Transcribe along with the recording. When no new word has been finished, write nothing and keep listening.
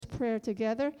prayer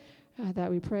together that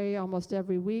we pray almost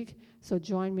every week. So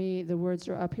join me. The words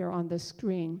are up here on the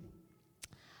screen.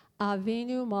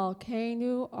 Avinu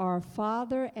Malkeinu, our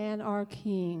Father and our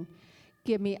King.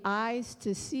 Give me eyes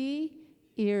to see,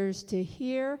 ears to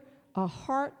hear, a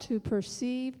heart to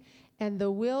perceive, and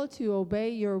the will to obey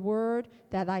your word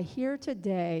that I hear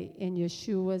today in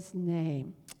Yeshua's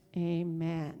name.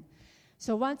 Amen.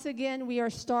 So once again, we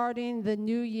are starting the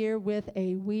new year with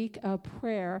a week of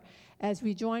prayer as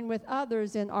we join with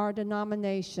others in our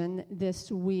denomination this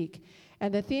week.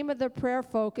 And the theme of the prayer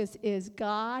focus is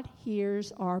God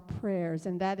hears our prayers.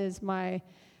 And that is my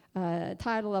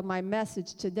title of my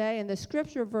message today. And the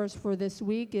scripture verse for this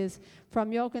week is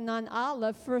from Yochanan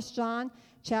Aleph, 1 John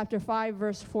chapter 5,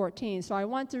 verse 14. So I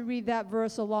want to read that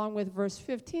verse along with verse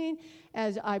 15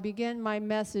 as I begin my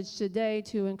message today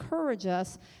to encourage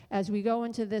us as we go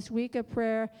into this week of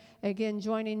prayer, again,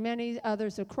 joining many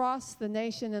others across the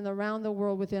nation and around the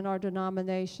world within our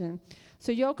denomination.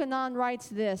 So Yochanan writes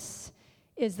this,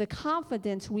 is the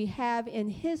confidence we have in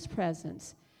his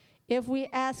presence. If we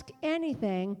ask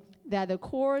anything that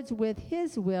accords with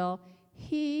his will,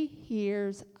 he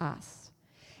hears us.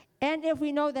 And if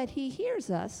we know that he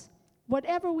hears us,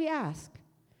 whatever we ask,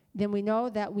 then we know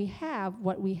that we have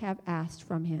what we have asked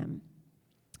from him.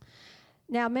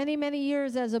 Now, many, many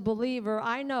years as a believer,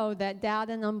 I know that doubt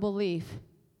and unbelief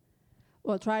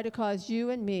will try to cause you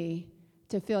and me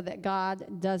to feel that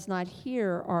God does not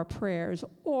hear our prayers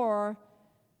or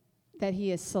that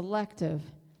he is selective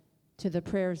to the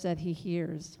prayers that he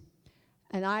hears.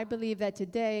 And I believe that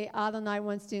today, Adonai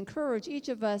wants to encourage each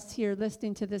of us here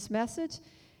listening to this message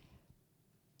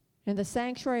in the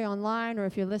sanctuary online, or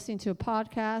if you're listening to a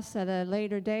podcast at a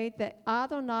later date, that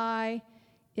Adonai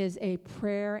is a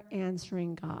prayer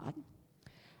answering God.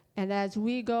 And as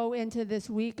we go into this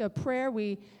week of prayer,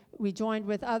 we joined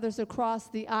with others across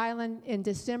the island in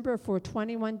December for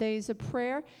 21 days of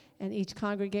prayer, and each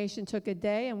congregation took a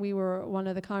day, and we were one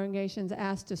of the congregations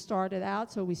asked to start it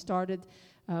out. So we started,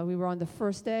 we were on the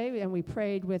first day, and we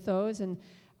prayed with those, and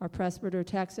our presbyter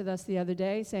texted us the other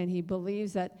day saying he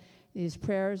believes that these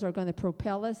prayers are going to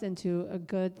propel us into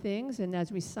good things. And as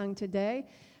we sung today,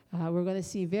 we're going to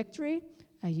see victory,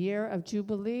 a year of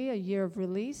jubilee, a year of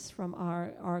release from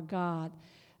our God.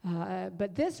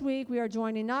 But this week we are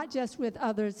joining not just with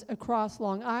others across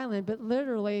Long Island, but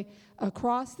literally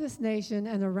across this nation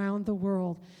and around the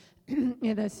world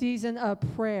in a season of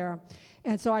prayer.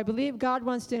 And so I believe God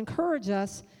wants to encourage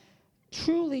us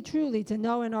truly, truly to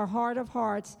know in our heart of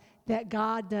hearts that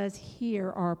God does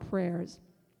hear our prayers.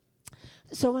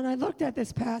 So when I looked at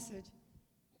this passage,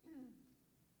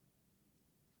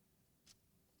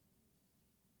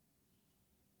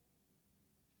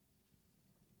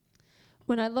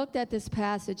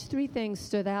 three things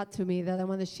stood out to me that I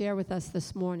want to share with us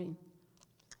this morning.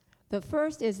 The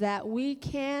first is that we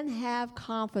can have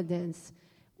confidence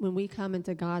when we come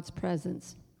into God's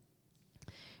presence.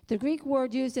 The Greek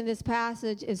word used in this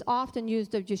passage is often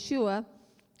used of Yeshua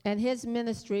and his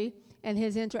ministry and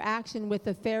his interaction with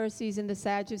the Pharisees and the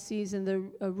Sadducees and the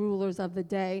rulers of the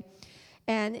day.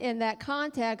 And in that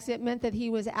context, it meant that he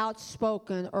was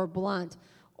outspoken or blunt,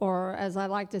 or as I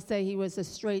like to say, he was a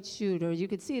straight shooter. You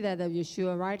could see that of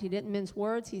Yeshua, right? He didn't mince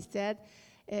words. He said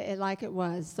it like it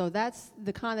was. So that's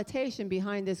the connotation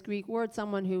behind this Greek word,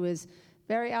 someone who is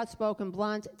very outspoken,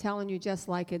 blunt, telling you just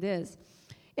like it is.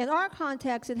 In our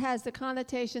context, it has the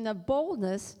connotation of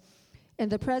boldness in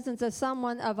the presence of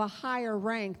someone of a higher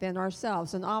rank than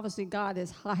ourselves. And obviously, God is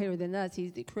higher than us.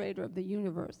 He's the creator of the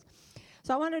universe.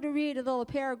 So I wanted to read a little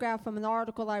paragraph from an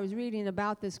article I was reading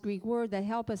about this Greek word that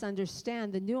help us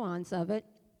understand the nuance of it.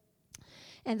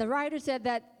 And the writer said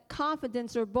that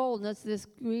confidence or boldness, this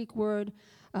Greek word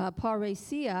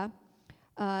parousia,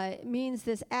 means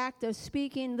this act of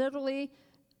speaking literally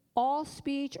all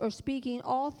speech or speaking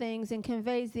all things, and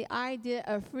conveys the idea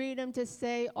of freedom to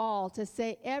say all, to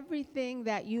say everything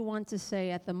that you want to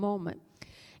say at the moment.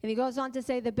 And he goes on to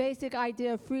say the basic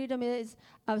idea of freedom is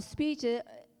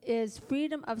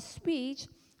freedom of speech,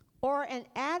 or an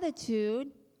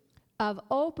attitude of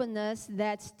openness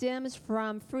that stems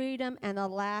from freedom and a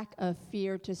lack of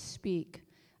fear to speak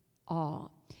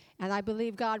all. And I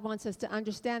believe God wants us to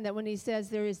understand that when he says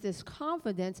there is this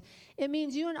confidence, it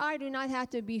means you and I do not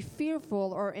have to be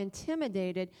fearful or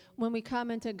intimidated when we come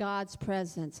into God's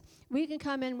presence. We can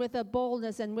come in with a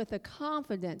boldness and with a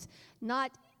confidence,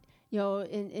 not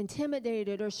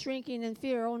intimidated or shrinking in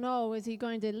fear. Oh no, is he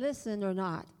going to listen or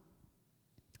not?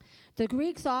 The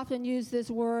Greeks often use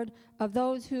this word of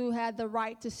those who had the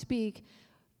right to speak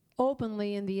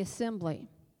openly in the assembly.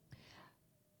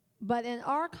 But in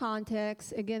our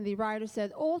context, again, the writer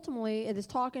said, ultimately, it is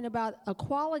talking about a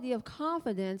quality of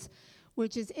confidence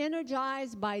which is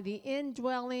energized by the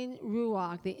indwelling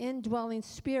Ruach, the indwelling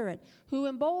Spirit, who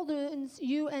emboldens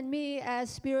you and me as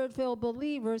Spirit-filled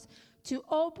believers to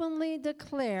openly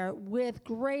declare with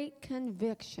great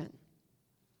conviction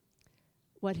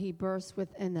what he bursts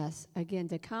within us, again,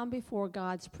 to come before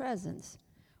God's presence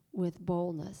with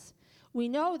boldness. We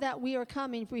know that we are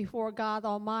coming before God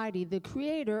Almighty, the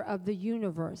creator of the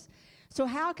universe. So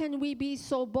how can we be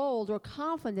so bold or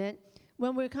confident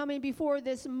when we're coming before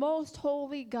this most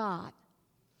holy God?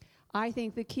 I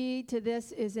think the key to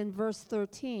this is in verse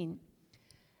 13.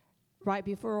 Right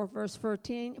before verse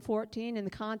 14, and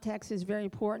the context is very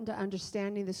important to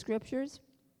understanding the scriptures.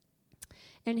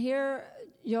 And here,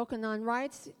 Yochanan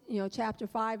writes, chapter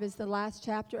 5 is the last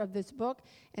chapter of this book,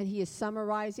 and he is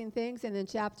summarizing things. And in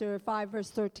chapter 5,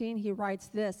 verse 13, he writes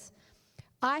this: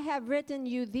 I have written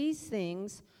you these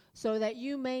things so that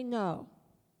you may know,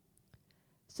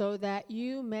 that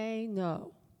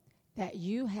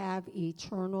you have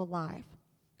eternal life,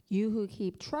 you who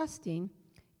keep trusting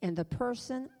in the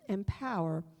person and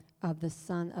power of the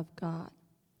Son of God.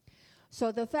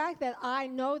 So the fact that I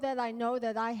know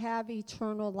that I have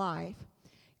eternal life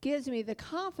gives me the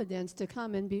confidence to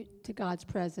come into God's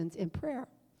presence in prayer.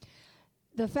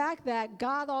 The fact that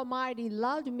God Almighty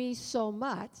loved me so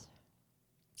much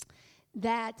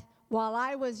that while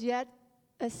I was yet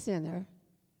a sinner,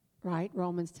 right?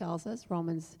 Romans tells us,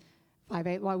 Romans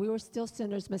 5:8, while we were still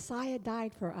sinners, Messiah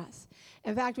died for us.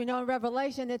 In fact, we know in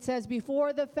Revelation it says,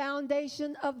 before the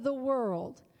foundation of the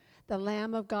world, the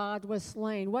Lamb of God was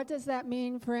slain. What does that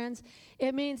mean, friends?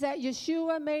 It means that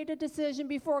Yeshua made a decision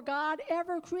before God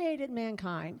ever created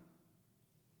mankind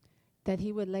that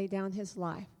he would lay down his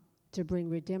life to bring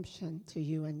redemption to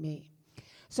you and me.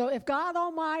 So if God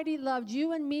Almighty loved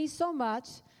you and me so much,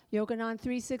 Yochanan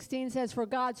 3:16 says, for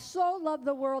God so loved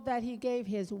the world that he gave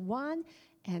his one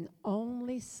and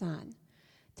only Son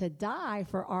to die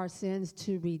for our sins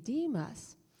to redeem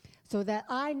us, so that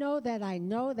I know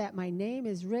that my name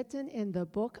is written in the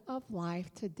book of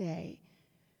life today.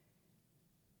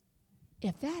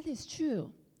 If that is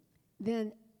true,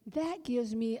 then that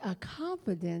gives me a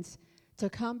confidence to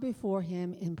come before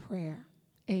him in prayer.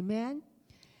 Amen?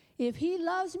 If he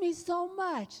loves me so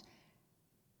much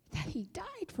that he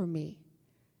died for me,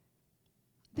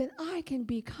 then I can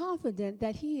be confident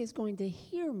that he is going to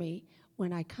hear me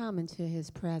when I come into his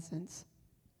presence.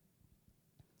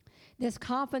 This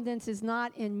confidence is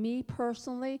not in me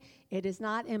personally. It is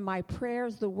not in my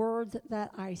prayers, the words that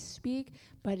I speak,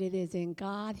 but it is in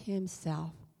God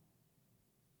himself.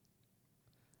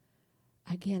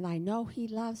 Again, I know he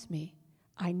loves me.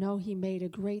 I know he made a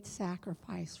great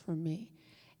sacrifice for me.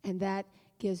 And that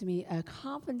gives me a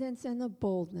confidence and a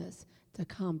boldness to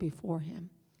come before him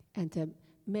and to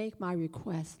make my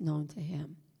requests known to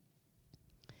him.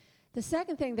 The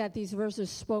second thing that these verses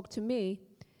spoke to me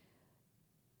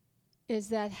is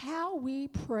that how we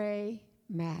pray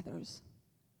matters.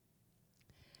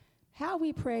 How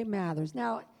we pray matters.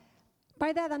 Now,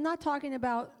 by that, I'm not talking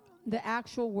about the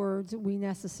actual words we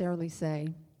necessarily say,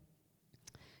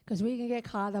 because we can get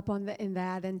caught up in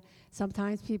that, and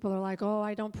sometimes people are like, oh,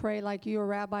 I don't pray like you or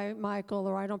Rabbi Michael,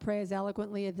 or I don't pray as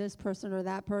eloquently as this person or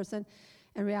that person.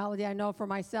 In reality, I know for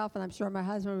myself, and I'm sure my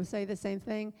husband would say the same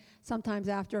thing, sometimes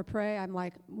after a prayer, I'm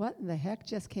like, what in the heck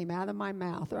just came out of my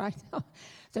mouth, right?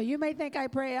 So you may think I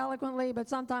pray eloquently, but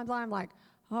sometimes I'm like,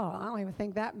 oh, I don't even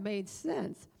think that made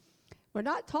sense. We're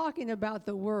not talking about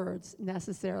the words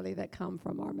necessarily that come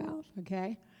from our mouth,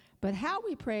 okay? But how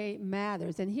we pray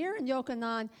matters. And here in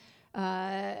Yochanan,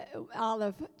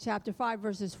 Aleph, chapter 5,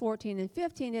 verses 14 and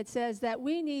 15, it says that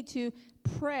we need to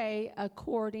pray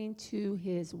according to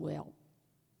his will.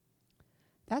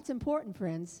 That's important,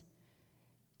 friends.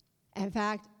 In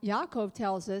fact, Yaakov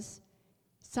tells us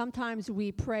sometimes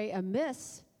we pray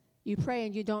amiss. You pray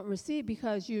and you don't receive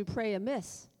because you pray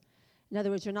amiss. In other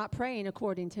words, you're not praying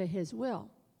according to his will.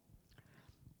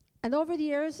 And over the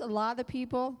years, a lot of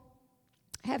people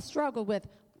have struggled with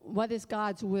what is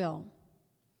God's will.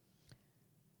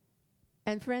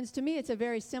 And friends, to me, it's a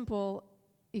very simple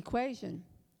equation.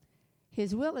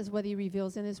 His will is what he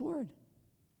reveals in his word.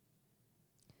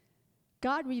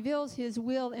 God reveals his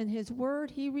will in his word.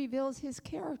 He reveals his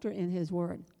character in his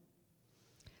word.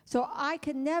 So I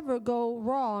can never go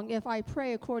wrong if I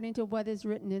pray according to what is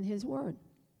written in his word.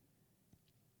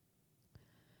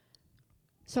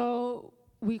 So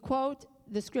we quote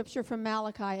the scripture from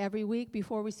Malachi every week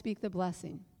before we speak the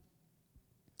blessing.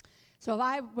 So if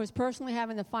I was personally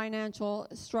having a financial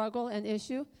struggle and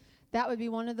issue, that would be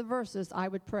one of the verses I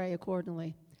would pray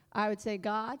accordingly. I would say,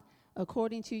 God,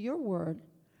 according to your word,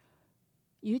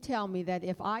 you tell me that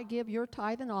if I give your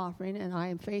tithe and offering, and I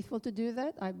am faithful to do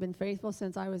that, I've been faithful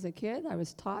since I was a kid. I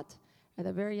was taught at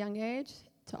a very young age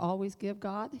to always give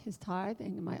God his tithe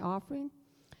and my offering.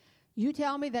 You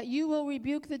tell me that you will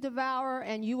rebuke the devourer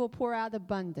and you will pour out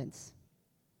abundance.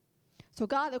 So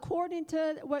God, according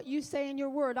to what you say in your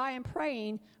word, I am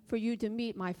praying for you to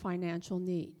meet my financial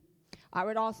need. I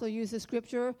would also use the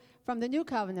scripture from the New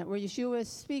Covenant where Yeshua is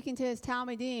speaking to his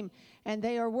Talmudim, and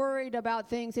they are worried about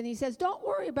things. And he says, don't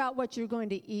worry about what you're going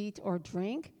to eat or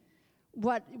drink,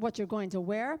 what you're going to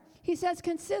wear. He says,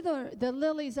 consider the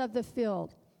lilies of the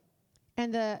field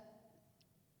and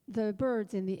the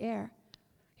birds in the air.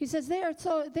 He says, they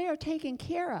are taken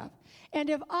care of. And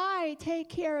if I take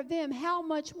care of them, how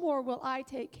much more will I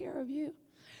take care of you?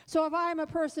 So if I'm a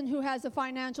person who has a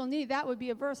financial need, that would be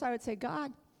a verse I would say,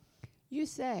 God, you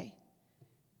say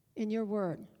in your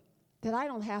word that I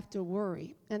don't have to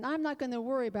worry. And I'm not going to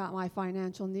worry about my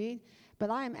financial need, but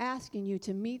I am asking you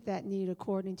to meet that need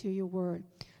according to your word.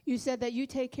 You said that you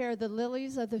take care of the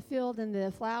lilies of the field and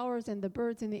the flowers and the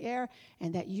birds in the air,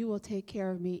 and that you will take care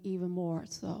of me even more.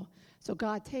 So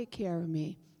God, take care of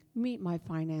me. Meet my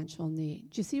financial need.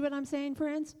 Do you see what I'm saying,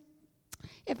 friends?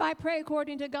 If I pray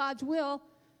according to God's will,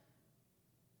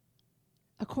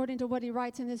 according to what he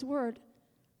writes in his word,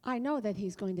 I know that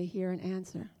he's going to hear and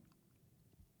answer.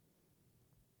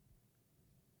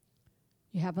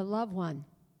 You have a loved one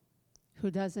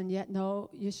who doesn't yet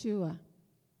know Yeshua.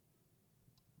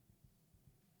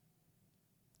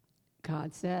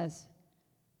 God says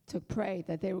to pray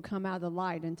that they would come out of the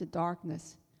light into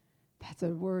darkness. That's a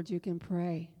word you can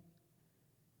pray.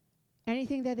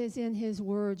 Anything that is in his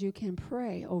word, you can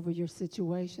pray over your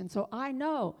situation. So I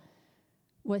know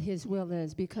what his will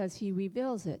is because he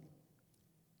reveals it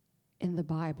in the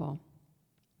Bible.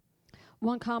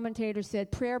 One commentator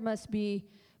said prayer must be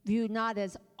viewed not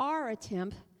as our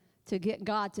attempt to get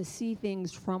God to see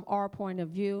things from our point of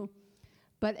view,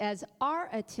 but as our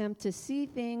attempt to see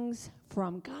things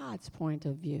from God's point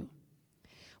of view.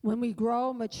 When we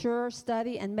grow, mature,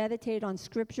 study, and meditate on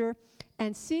Scripture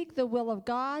and seek the will of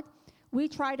God, we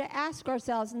try to ask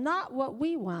ourselves not what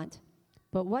we want,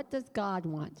 but what does God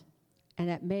want? And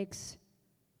it makes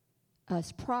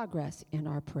us progress in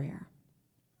our prayer.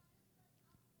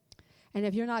 And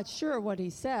if you're not sure what he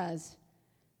says,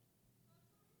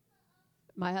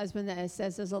 my husband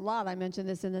says this a lot. I mentioned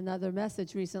this in another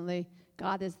message recently.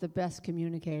 God is the best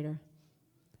communicator.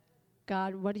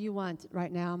 God, what do you want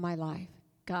right now in my life?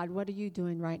 God, what are you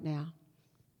doing right now?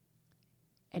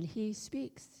 And he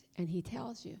speaks and he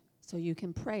tells you, so you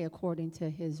can pray according to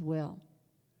his will.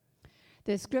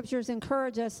 The scriptures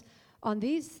encourage us on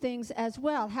these things as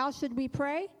well. How should we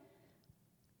pray?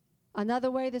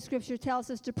 Another way the scripture tells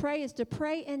us to pray is to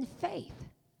pray in faith.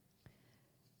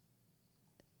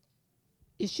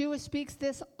 Yeshua speaks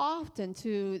this often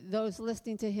to those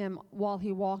listening to him while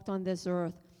he walked on this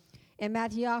earth. In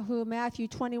Matthew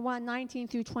 21, 19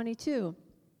 through 22,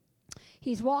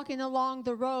 he's walking along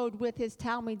the road with his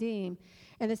Talmudim,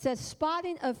 and it says,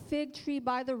 spotting a fig tree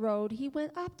by the road, he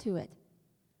went up to it,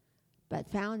 but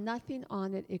found nothing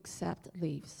on it except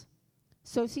leaves.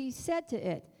 So he said to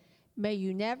it, may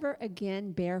you never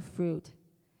again bear fruit.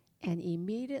 And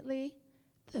immediately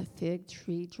the fig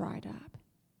tree dried up.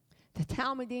 The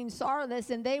Talmudim saw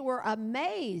this, and they were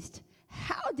amazed.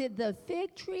 How did the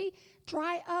fig tree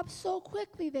dry up so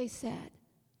quickly, they said.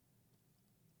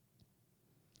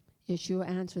 Yeshua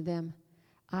answered them,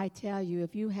 I tell you,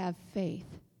 if you have faith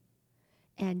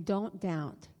and don't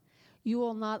doubt, you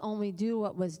will not only do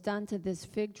what was done to this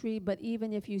fig tree, but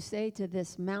even if you say to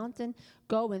this mountain,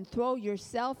 go and throw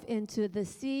yourself into the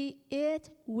sea, it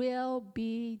will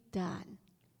be done.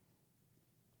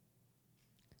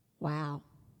 Wow.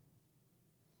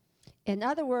 In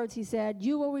other words, he said,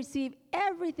 you will receive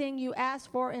everything you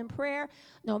ask for in prayer,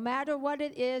 no matter what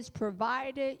it is,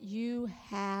 provided you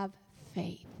have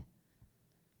faith.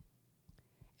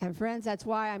 And friends, that's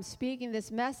why I'm speaking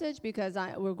this message, because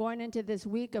we're going into this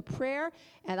week of prayer,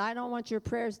 and I don't want your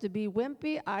prayers to be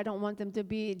wimpy. I don't want them to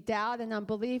be doubt and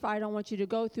unbelief. I don't want you to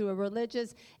go through a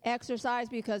religious exercise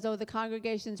because, the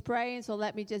congregation's praying, so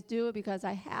let me just do it because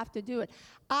I have to do it.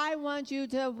 I want you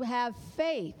to have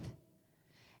faith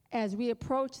as we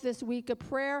approach this week of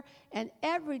prayer, and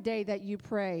every day that you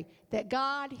pray, that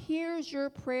God hears your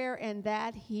prayer and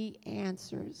that he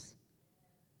answers.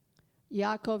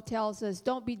 Yaakov tells us,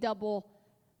 don't be double-minded,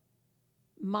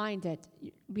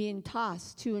 being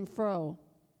tossed to and fro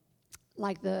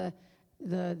like the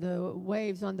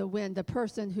waves on the wind. The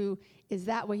person who is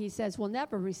that way, he says, will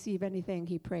never receive anything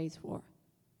he prays for.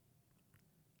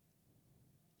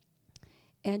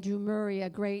 Andrew Murray, a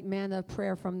great man of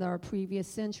prayer from our previous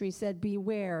century, said,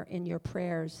 beware in your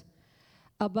prayers,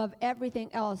 above everything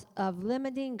else, of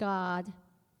limiting God,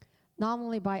 not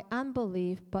only by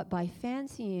unbelief, but by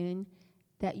fancying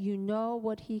that you know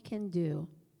what he can do.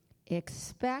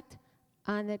 Expect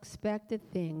unexpected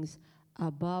things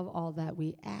above all that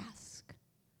we ask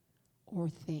or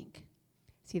think.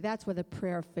 See, that's what a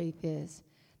prayer of faith is.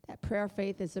 That prayer of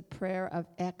faith is a prayer of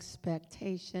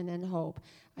expectation and hope.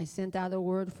 I sent out a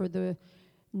word for the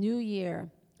new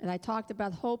year, and I talked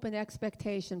about hope and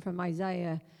expectation from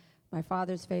Isaiah, my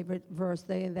father's favorite verse.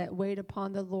 They that wait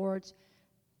upon the Lord,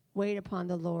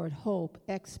 hope,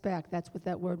 expect. That's what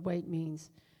that word wait means.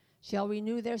 Shall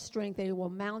renew their strength. They will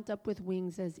mount up with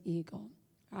wings as eagle,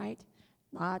 right?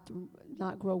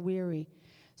 Not grow weary.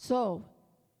 So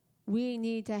we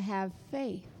need to have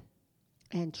faith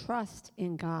and trust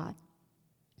in God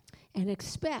and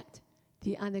expect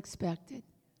the unexpected.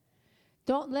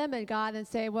 Don't limit God and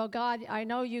say, well, God, I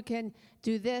know you can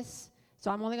do this,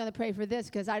 so I'm only going to pray for this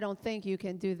because I don't think you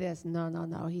can do this.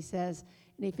 No. He says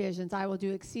in Ephesians, I will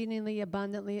do exceedingly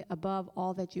abundantly above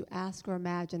all that you ask or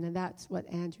imagine. And that's what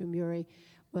Andrew Murray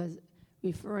was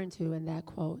referring to in that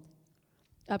quote.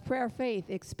 A prayer of faith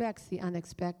expects the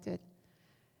unexpected.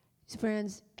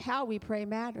 Friends, how we pray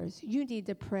matters. You need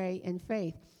to pray in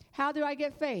faith. How do I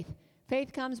get faith?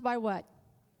 Faith comes by what?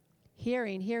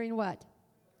 Hearing. Hearing what?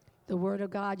 The Word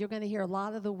of God. You're going to hear a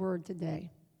lot of the Word today,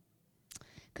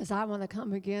 because I want to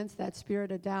come against that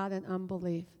spirit of doubt and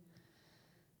unbelief.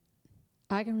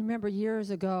 I can remember years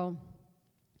ago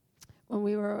when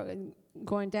we were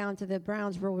going down to the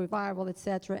Brownsville revival,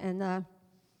 etc., and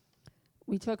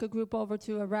we took a group over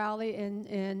to a rally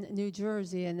in New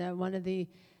Jersey, and one of the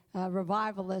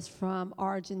revivalists from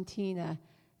Argentina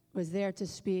was there to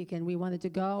speak, and we wanted to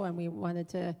go, and we wanted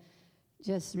to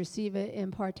just receive an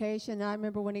impartation. And I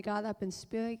remember when he got up and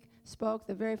spoke,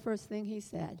 the very first thing he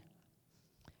said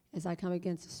is, I come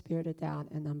against the spirit of doubt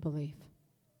and unbelief.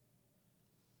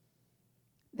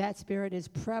 That spirit is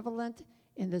prevalent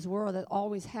in this world. It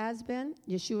always has been.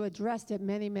 Yeshua addressed it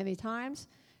many, many times.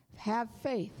 Have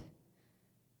faith,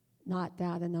 not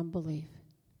doubt and unbelief.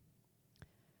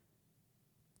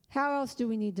 How else do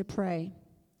we need to pray?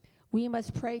 We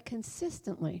must pray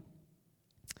consistently.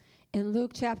 In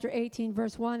Luke chapter 18,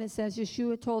 verse 1, it says,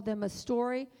 Yeshua told them a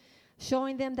story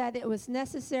showing them that it was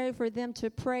necessary for them to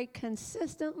pray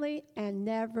consistently and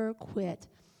never quit.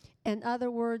 In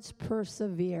other words,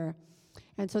 persevere.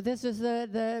 And so this is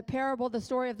the parable, the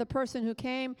story of the person who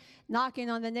came knocking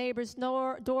on the neighbor's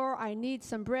door. I need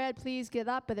some bread. Please get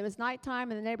up. But it was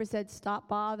nighttime, and the neighbor said, stop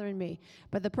bothering me.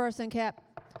 But the person kept,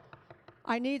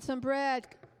 I need some bread.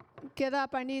 Get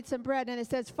up, I need some bread. And it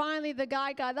says, finally the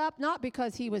guy got up, not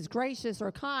because he was gracious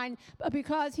or kind, but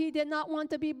because he did not want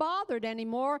to be bothered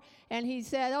anymore. And he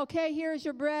said, okay, here's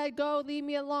your bread. Go, leave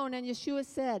me alone. And Yeshua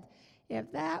said,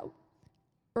 if that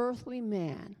earthly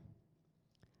man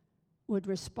would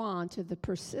respond to the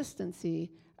persistency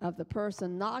of the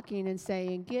person knocking and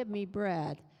saying, give me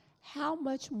bread, how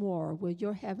much more will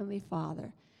your heavenly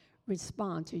Father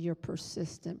respond to your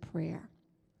persistent prayer?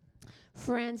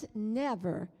 Friends,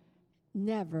 never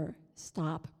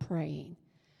stop praying.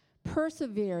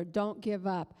 Persevere, don't give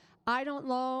up. I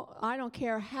don't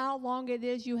care how long it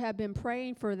is you have been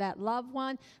praying for that loved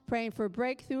one, praying for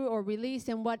breakthrough or release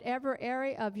in whatever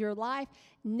area of your life.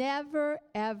 Never,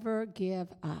 ever give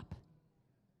up.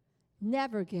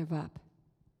 Never give up.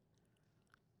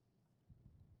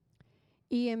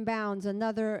 Ian Bounds,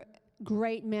 another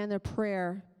great man of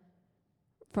prayer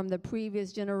from the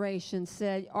previous generation,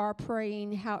 said, our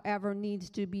praying, however, needs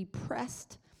to be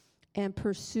pressed and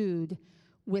pursued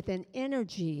with an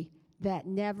energy that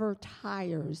never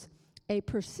tires, a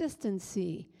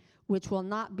persistency which will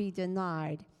not be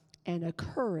denied, and a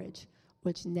courage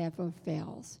which never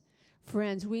fails.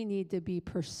 Friends, we need to be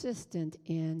persistent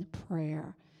in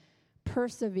prayer,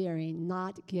 persevering,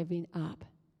 not giving up.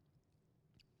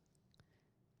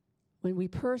 When we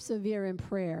persevere in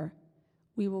prayer,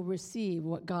 we will receive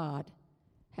what God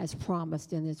has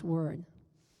promised in His Word.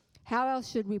 How else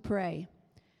should we pray?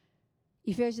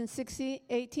 Ephesians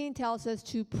 6:18 tells us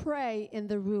to pray in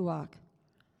the Ruach.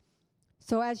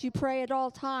 So as you pray at all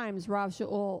times, Rav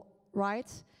Shaul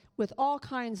writes, with all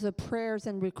kinds of prayers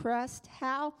and requests,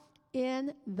 how?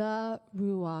 In the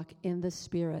Ruach, in the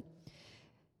Spirit.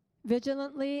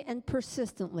 Vigilantly and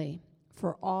persistently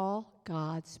for all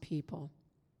God's people.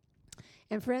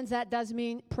 And friends, that does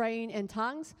mean praying in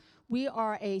tongues. We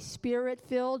are a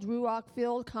spirit-filled,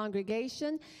 ruach-filled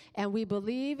congregation, and we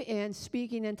believe in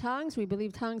speaking in tongues. We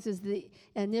believe tongues is the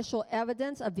initial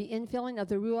evidence of the infilling of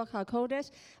the Ruach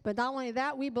HaKodesh. But not only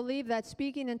that, we believe that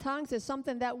speaking in tongues is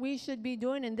something that we should be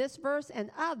doing in this verse, and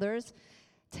others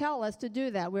tell us to do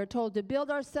that. We're told to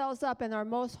build ourselves up in our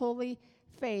most holy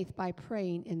faith by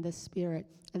praying in the Spirit.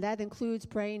 And that includes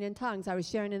praying in tongues. I was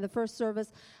sharing in the first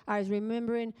service, I was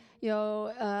remembering,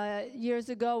 years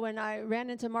ago when I ran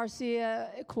into Marcia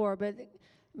Corbett.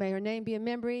 May her name be in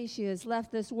memory. She has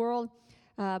left this world.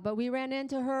 But we ran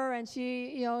into her, and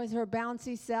she, is her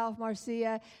bouncy self,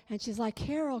 Marcia. And she's like,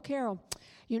 Carol,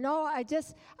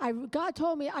 God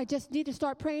told me I just need to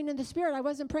start praying in the Spirit. I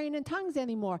wasn't praying in tongues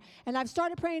anymore. And I've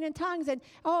started praying in tongues. And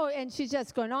she's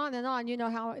just going on and on. You know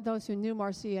how those who knew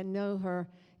Marcia know her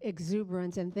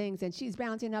exuberance and things. And she's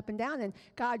bouncing up and down. And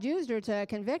God used her to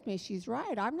convict me. She's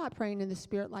right. I'm not praying in the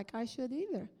Spirit like I should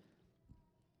either.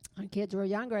 Our kids were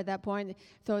younger at that point.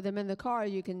 Throw them in the car.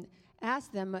 You can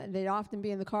ask them. They'd often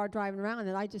be in the car driving around.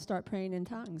 And I just start praying in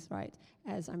tongues, right,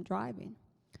 as I'm driving.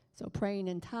 So praying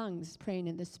in tongues, praying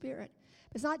in the Spirit.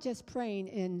 But it's not just praying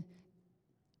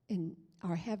in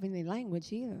our heavenly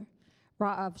language either.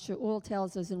 Rav Shaul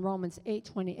tells us in Romans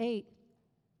 8:28,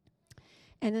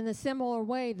 and in a similar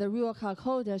way, the Ruach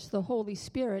HaKodesh, the Holy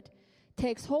Spirit,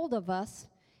 takes hold of us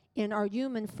in our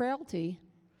human frailty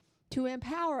to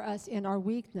empower us in our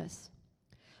weakness.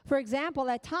 For example,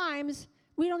 at times,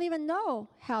 we don't even know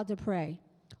how to pray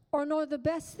or know the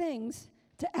best things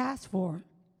to ask for.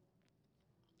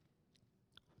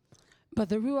 But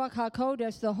the Ruach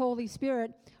HaKodesh, the Holy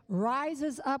Spirit,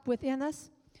 rises up within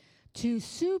us to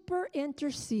super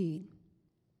intercede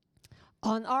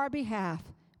on our behalf,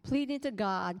 pleading to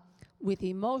God with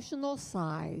emotional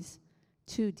sighs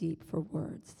too deep for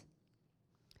words.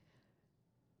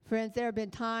 Friends, there have been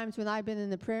times when I've been in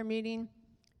the prayer meeting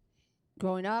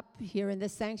growing up here in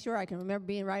this sanctuary. I can remember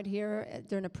being right here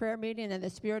during a prayer meeting, and the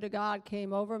Spirit of God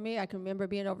came over me. I can remember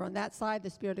being over on that side, the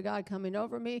Spirit of God coming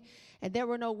over me, and there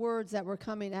were no words that were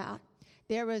coming out.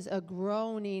 There was a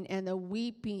groaning and a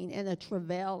weeping and a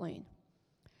travailing.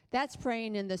 That's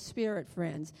praying in the Spirit,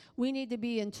 friends. We need to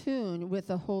be in tune with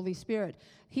the Holy Spirit.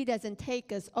 He doesn't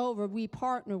take us over. We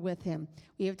partner with him.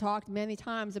 We have talked many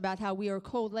times about how we are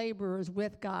co-laborers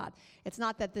with God. It's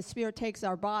not that the Spirit takes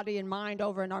our body and mind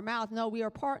over in our mouth. No, we are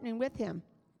partnering with him.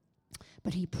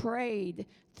 But he prayed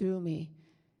through me.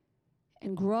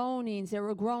 And groanings, there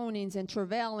were groanings and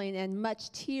travailing and much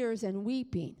tears and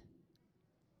weeping.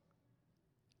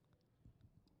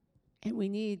 And we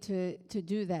need to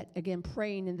do that. Again,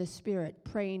 praying in the Spirit,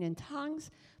 praying in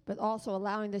tongues, but also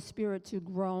allowing the Spirit to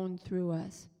groan through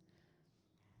us.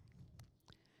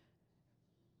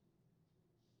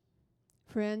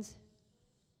 Friends,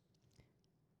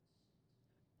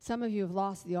 some of you have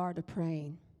lost the art of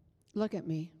praying. Look at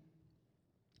me.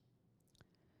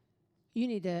 You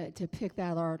need to pick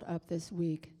that art up this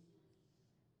week.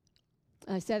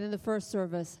 I said in the first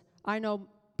service, I know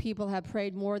people have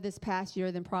prayed more this past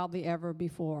year than probably ever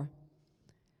before.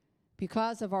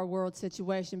 Because of our world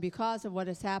situation, because of what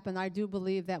has happened, I do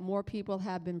believe that more people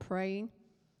have been praying.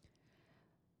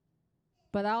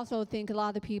 But I also think a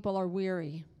lot of people are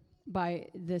weary by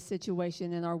the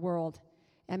situation in our world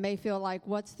and may feel like,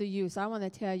 what's the use? I want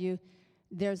to tell you,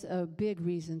 there's a big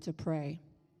reason to pray.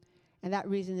 And that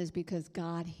reason is because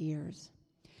God hears.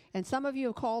 And some of you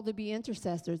are called to be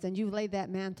intercessors, and you've laid that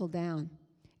mantle down.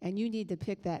 And you need to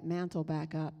pick that mantle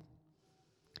back up.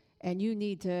 And you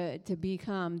need to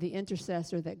become the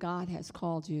intercessor that God has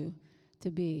called you to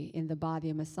be in the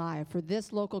body of Messiah. For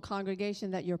this local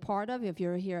congregation that you're part of, if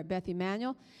you're here at Beth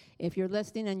Emmanuel, if you're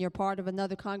listening and you're part of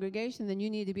another congregation, then you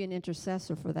need to be an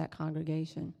intercessor for that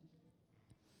congregation.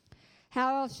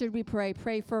 How else should we pray?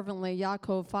 Pray fervently.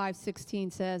 Yaakov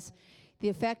 5:16 says, the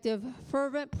effective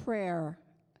fervent prayer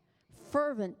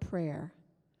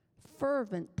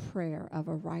of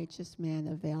a righteous man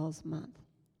avails much.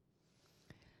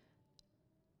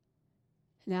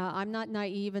 Now, I'm not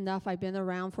naive enough. I've been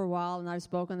around for a while, and I've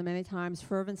spoken many times.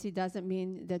 Fervency doesn't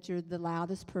mean that you're the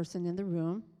loudest person in the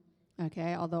room,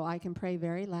 okay, although I can pray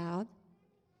very loud.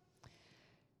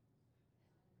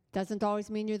 Doesn't always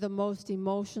mean you're the most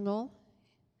emotional.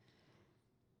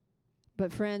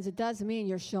 But, friends, it does mean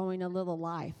you're showing a little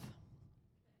life.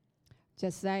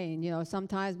 Just saying,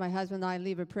 sometimes my husband and I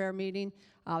leave a prayer meeting.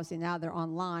 Obviously, now they're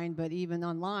online, but even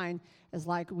online, it's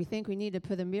like we think we need to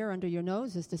put a mirror under your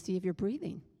noses to see if you're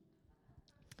breathing.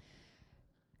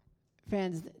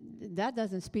 Friends, that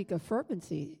doesn't speak of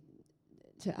fervency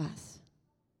to us.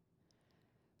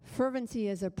 Fervency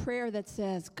is a prayer that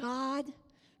says, God,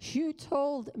 you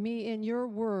told me in your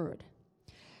word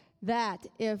that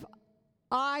if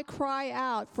I cry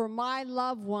out for my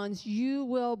loved ones. You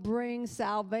will bring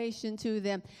salvation to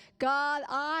them. God,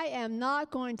 I am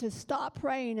not going to stop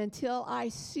praying until I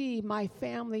see my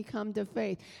family come to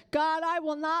faith. God, I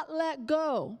will not let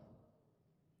go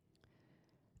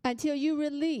until you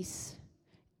release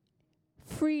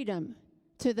freedom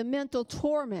to the mental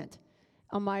torment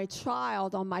on my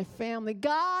child, on my family.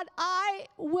 God, I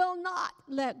will not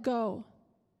let go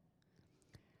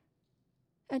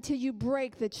until you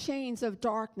break the chains of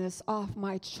darkness off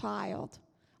my child,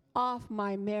 off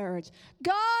my marriage.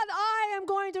 God, I am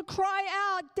going to cry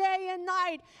out day and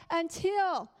night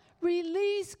until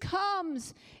release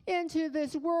comes into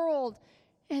this world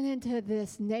and into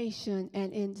this nation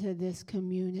and into this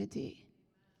community.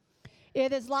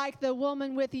 It is like the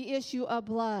woman with the issue of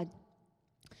blood.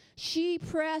 She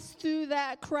pressed through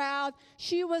that crowd.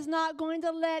 She was not going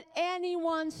to let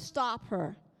anyone stop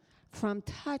her from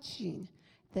touching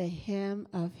the hem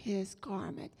of his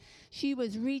garment. She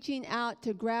was reaching out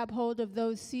to grab hold of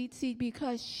those seats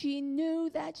because she knew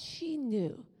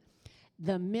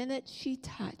the minute she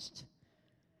touched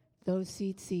those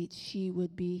seats, she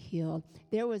would be healed.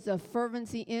 There was a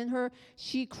fervency in her.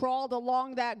 She crawled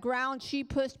along that ground. She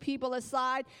pushed people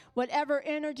aside. Whatever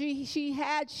energy she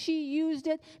had, she used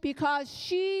it because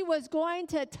she was going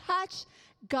to touch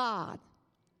God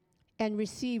and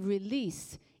receive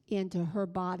release into her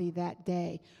body that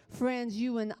day. Friends,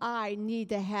 you and I need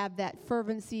to have that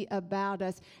fervency about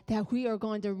us, that we are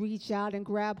going to reach out and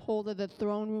grab hold of the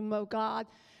throne room of God.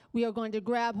 We are going to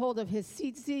grab hold of his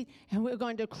seat, and we're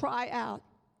going to cry out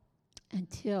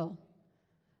until.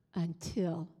 And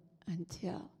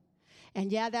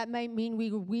yeah, that might mean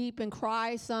we weep and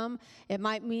cry some. It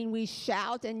might mean we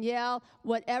shout and yell,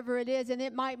 whatever it is, and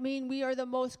it might mean we are the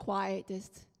most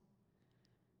quietest.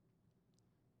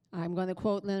 I'm going to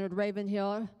quote Leonard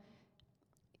Ravenhill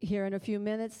here in a few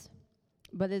minutes,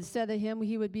 but it said of him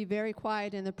he would be very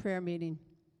quiet in the prayer meeting,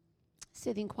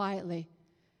 sitting quietly,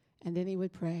 and then he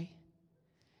would pray.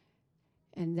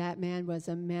 And that man was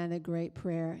a man of great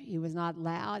prayer. He was not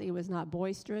loud, he was not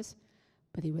boisterous,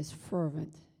 but he was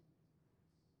fervent.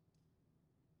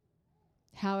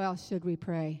 How else should we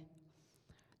pray?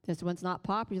 This one's not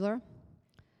popular.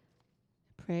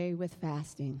 Pray with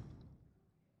fasting.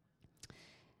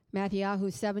 Matthew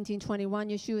 17:21,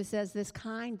 Yeshua says, this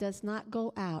kind does not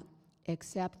go out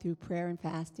except through prayer and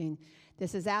fasting.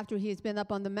 This is after he's been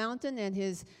up on the mountain and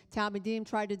his Talmudim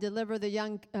tried to deliver the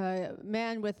young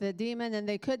man with the demon, and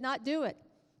they could not do it.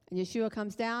 And Yeshua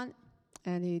comes down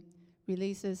and he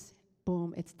releases,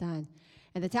 boom, it's done.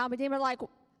 And the Talmudim are like,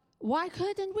 why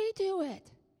couldn't we do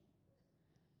it?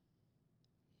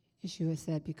 Yeshua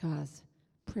said, because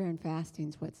prayer and fasting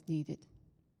is what's needed.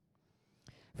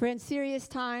 Friends, serious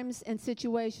times and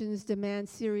situations demand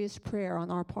serious prayer on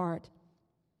our part,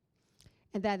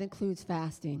 and that includes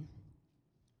fasting.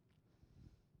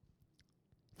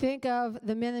 Think of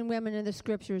the men and women in the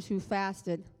scriptures who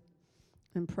fasted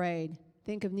and prayed.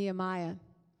 Think of Nehemiah.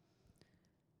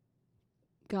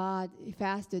 God, he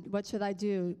fasted. What should I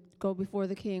do? Go before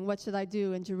the king. What should I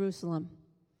do in Jerusalem?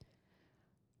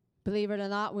 Believe it or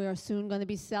not, we are soon going to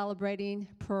be celebrating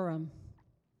Purim.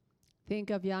 Think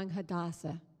of young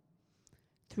Hadassah,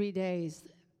 3 days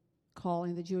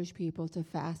calling the Jewish people to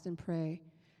fast and pray.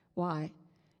 Why?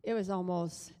 It was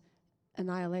almost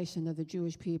annihilation of the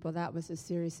Jewish people. That was a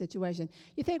serious situation.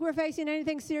 You think we're facing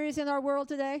anything serious in our world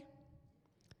today?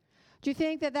 Do you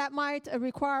think that might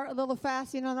require a little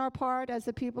fasting on our part as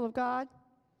the people of God?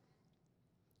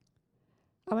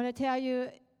 I want to tell you,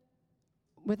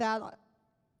 without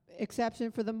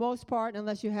exception, for the most part,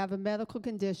 unless you have a medical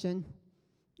condition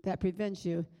that prevents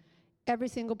you, every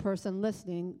single person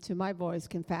listening to my voice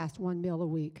can fast 1 meal a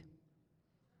week.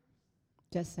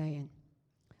 Just saying.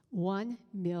 1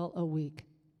 meal a week.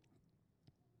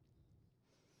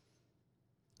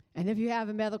 And if you have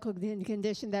a medical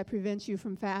condition that prevents you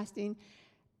from fasting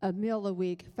a meal a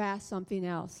week, fast something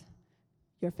else.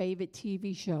 Your favorite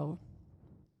TV show.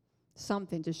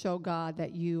 Something to show God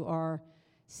that you are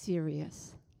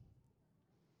serious.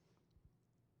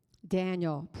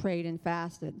 Daniel prayed and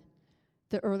fasted.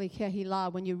 The early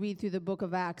Kehillah, when you read through the book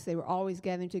of Acts, they were always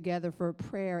gathering together for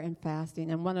prayer and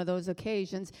fasting. And one of those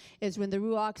occasions is when the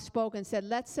Ruach spoke and said,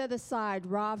 let's set aside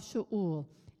Rav Shaul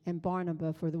and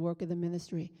Barnabas for the work of the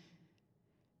ministry.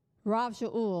 Rav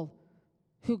Shaul,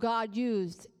 who God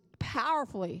used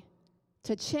powerfully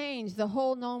to change the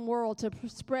whole known world, to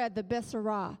spread the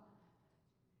Besorah.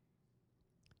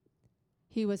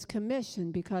 He was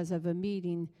commissioned because of a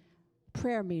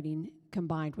prayer meeting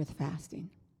combined with fasting.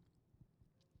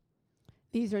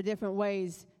 These are different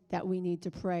ways that we need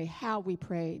to pray. How we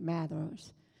pray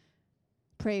matters.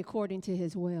 Pray according to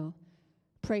his will.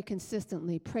 Pray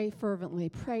consistently. Pray fervently.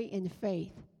 Pray in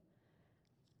faith.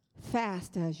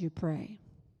 Fast as you pray.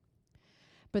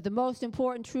 But the most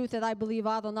important truth that I believe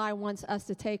Adonai wants us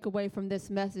to take away from this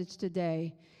message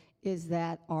today is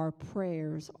that our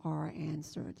prayers are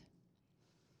answered.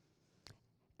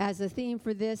 As the theme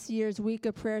for this year's Week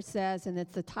of Prayer says, and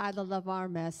it's the title of our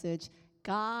message,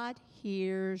 God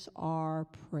hears our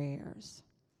prayers.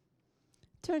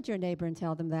 Turn to your neighbor and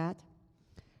tell them that.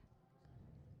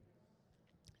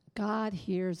 God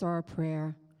hears our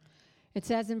prayer. It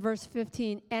says in verse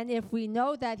 15, and if we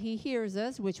know that he hears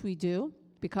us, which we do,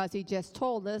 because he just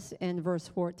told us in verse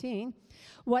 14,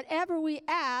 whatever we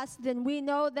ask, then we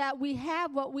know that we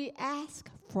have what we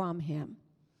ask from him.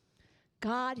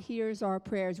 God hears our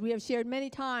prayers. We have shared many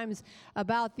times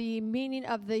about the meaning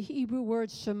of the Hebrew word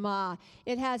Shema.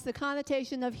 It has the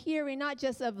connotation of hearing, not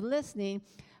just of listening,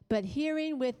 but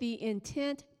hearing with the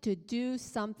intent to do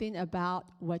something about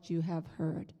what you have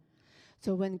heard.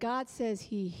 So when God says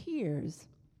he hears,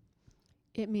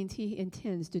 it means he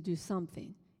intends to do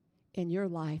something in your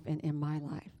life and in my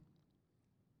life.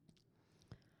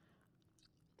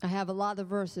 I have a lot of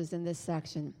verses in this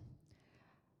section.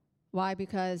 Why?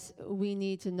 Because we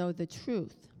need to know the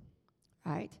truth,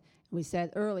 right? We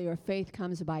said earlier, faith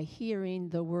comes by hearing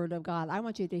the word of God. I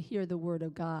want you to hear the word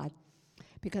of God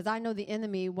because I know the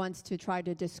enemy wants to try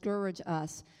to discourage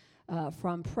us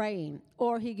from praying,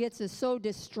 or he gets us so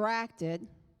distracted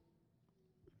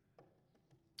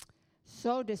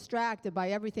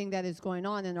by everything that is going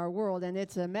on in our world, and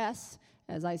it's a mess,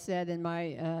 as I said in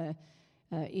my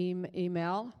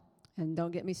email. And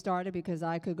don't get me started because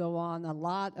I could go on a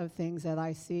lot of things that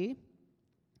I see.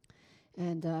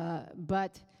 And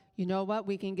but you know what?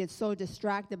 We can get so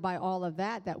distracted by all of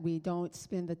that we don't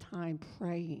spend the time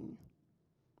praying.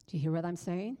 Do you hear what I'm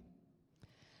saying?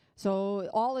 So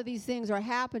all of these things are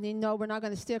happening. No, we're not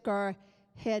going to stick our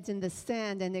heads in the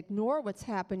sand and ignore what's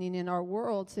happening in our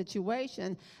world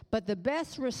situation. But the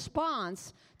best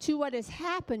response to what is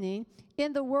happening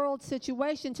in the world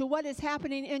situation, to what is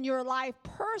happening in your life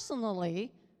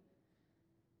personally,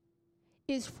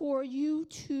 is for you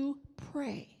to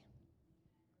pray.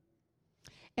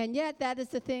 And yet that is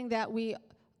the thing that we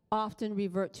often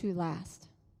revert to last.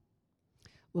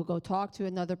 We'll go talk to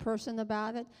another person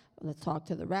about it. Let's talk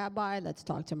to the rabbi. Let's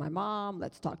talk to my mom.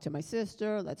 Let's talk to my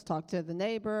sister. Let's talk to the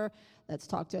neighbor. Let's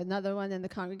talk to another one in the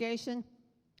congregation.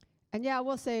 And yeah,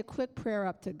 we'll say a quick prayer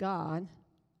up to God.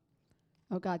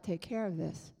 Oh, God, take care of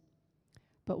this.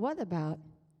 But what about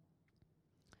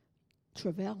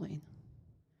travailing?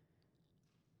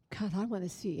 God, I want to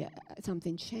see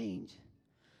something change.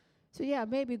 So yeah,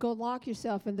 maybe go lock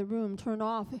yourself in the room, turn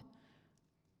off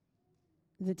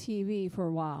the TV for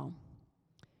a while,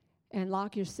 and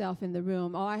lock yourself in the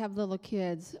room. Oh, I have little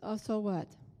kids. Oh, so what?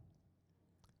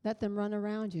 Let them run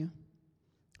around you.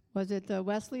 Was it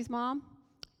Wesley's mom?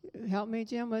 Help me,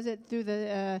 Jim. Was it through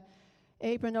the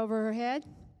apron over her head?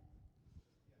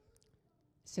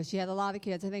 So she had a lot of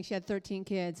kids. I think she had 13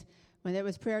 kids. When it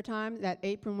was prayer time, that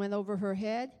apron went over her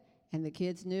head, and the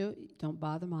kids knew, don't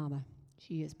bother Mama.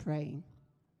 She is praying.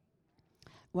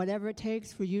 Whatever it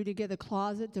takes for you to get a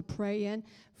closet to pray in,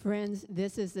 friends,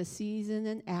 this is the season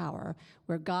and hour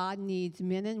where God needs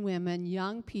men and women,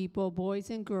 young people, boys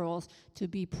and girls, to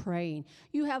be praying.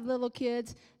 You have little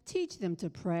kids, teach them to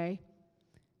pray.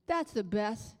 That's the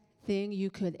best thing you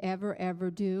could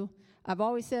ever do. I've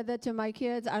always said that to my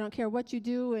kids. I don't care what you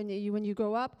do when you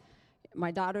grow up. My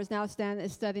daughter's now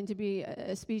studying to be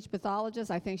a speech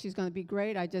pathologist. I think she's going to be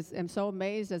great. I just am so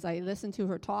amazed as I listen to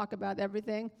her talk about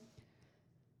everything.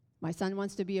 My son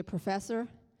wants to be a professor.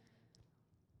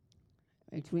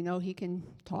 Which we know he can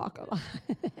talk a lot.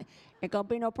 Ain't going to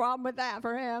be no problem with that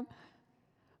for him.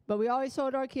 But we always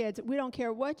told our kids, we don't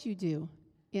care what you do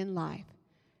in life,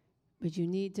 but you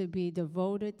need to be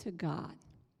devoted to God.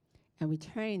 And we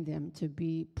train them to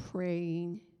be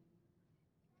praying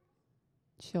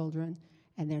children,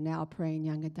 and they're now praying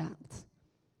young adults.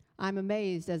 I'm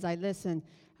amazed as I listen.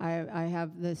 I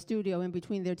have the studio in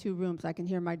between their two rooms. I can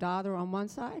hear my daughter on one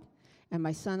side and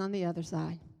my son on the other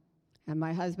side. And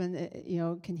my husband,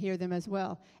 can hear them as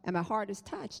well. And my heart is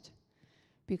touched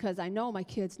because I know my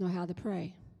kids know how to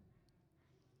pray.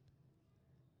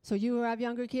 So you who have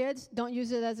younger kids, don't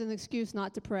use it as an excuse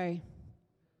not to pray.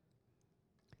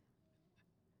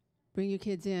 Bring your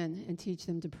kids in and teach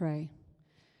them to pray.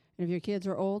 And if your kids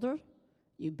are older,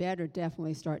 you better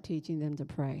definitely start teaching them to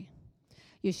pray.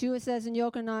 Yeshua says in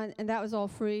Yochanan, and that was all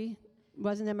free.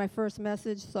 Wasn't in my first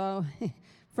message, so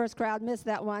first crowd missed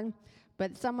that one.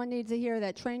 But someone needs to hear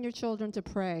that. Train your children to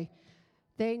pray.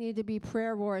 They need to be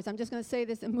prayer warriors. I'm just going to say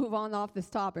this and move on off this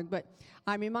topic, but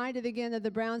I'm reminded again of the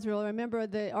Brownsville. Remember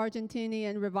the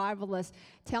Argentinian revivalists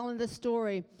telling the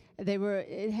story.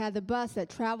 It had the bus that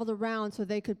traveled around so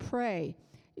they could pray,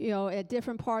 at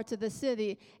different parts of the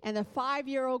city. And a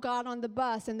 5-year-old got on the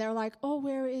bus, and they're like, "Oh,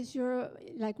 where's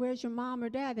your mom or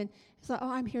dad?" And he's like, "Oh,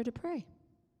 I'm here to pray."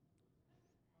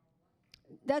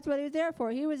 That's what he was there for.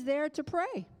 He was there to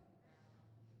pray.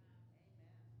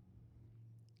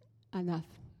 Enough.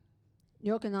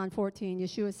 Yochanan 14,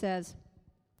 Yeshua says,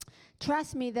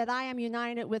 "Trust me that I am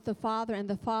united with the Father and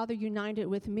the Father united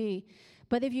with me.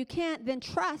 But if you can't, then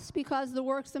trust because the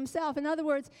works themselves." In other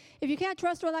words, if you can't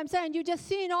trust what I'm saying, you've just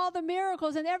seen all the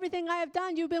miracles and everything I have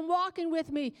done. You've been walking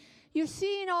with me. You're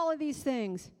seeing all of these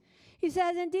things. He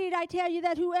says, "Indeed, I tell you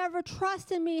that whoever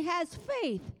trusts in me has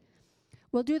faith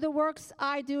will do the works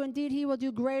I do. Indeed, he will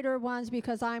do greater ones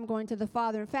because I'm going to the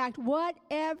Father. In fact,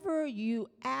 whatever you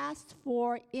ask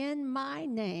for in my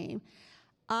name,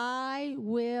 I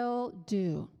will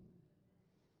do."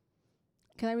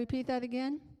 Can I repeat that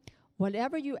again?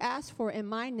 Whatever you ask for in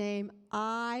my name,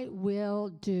 I will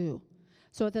do,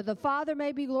 so that the Father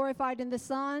may be glorified in the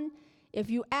Son. If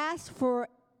you ask for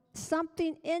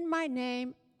something in my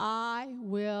name, I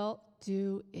will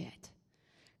do it.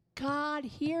 God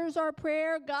hears our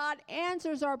prayer. God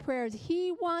answers our prayers.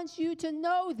 He wants you to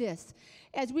know this.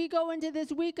 As we go into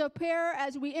this week of prayer,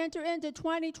 as we enter into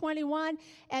 2021,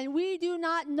 and we do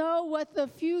not know what the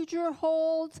future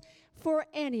holds for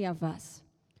any of us.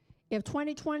 If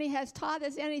 2020 has taught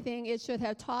us anything, it should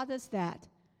have taught us that.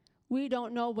 We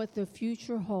don't know what the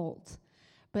future holds.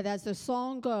 But as the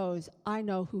song goes, I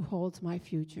know who holds my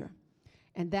future,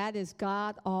 and that is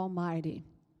God Almighty.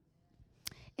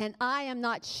 And I am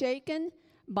not shaken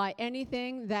by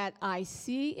anything that I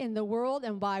see in the world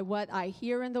and by what I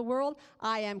hear in the world.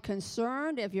 I am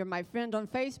concerned. If you're my friend on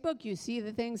Facebook, you see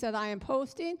the things that I am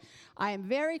posting. I am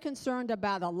very concerned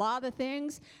about a lot of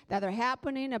things that are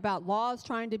happening, about laws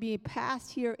trying to be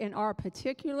passed here in our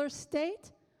particular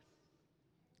state.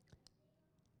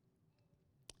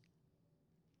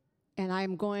 And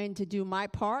I'm going to do my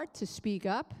part to speak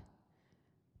up.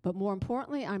 But more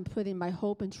importantly, I'm putting my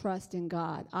hope and trust in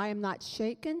God. I am not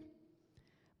shaken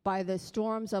by the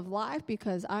storms of life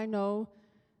because I know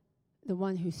the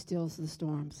one who stills the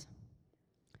storms.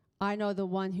 I know the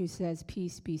one who says,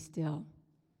 "Peace, be still."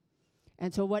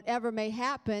 And so whatever may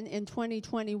happen in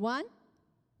 2021,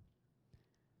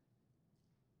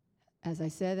 as I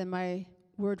said in my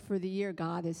word for the year,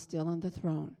 God is still on the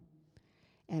throne.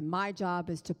 And my job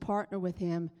is to partner with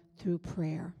him through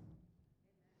prayer.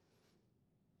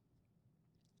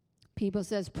 People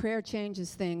says prayer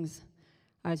changes things.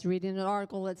 I was reading an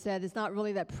article that said it's not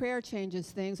really that prayer changes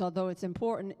things, although it's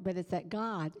important, but it's that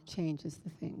God changes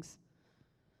the things.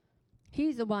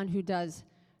 He's the one who does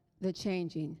the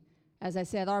changing. As I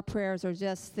said, our prayers are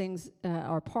just things,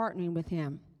 are partnering with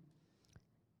him.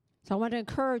 So I want to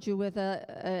encourage you with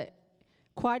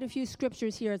quite a few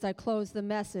scriptures here as I close the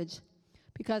message,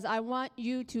 because I want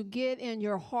you to get in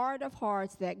your heart of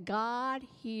hearts that God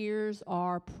hears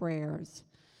our prayers.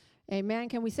 Amen.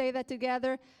 Can we say that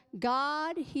together?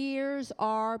 God hears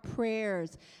our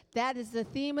prayers. That is the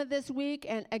theme of this week.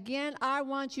 And again, I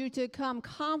want you to come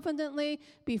confidently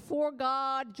before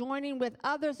God, joining with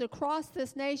others across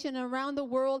this nation and around the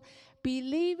world,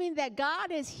 believing that God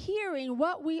is hearing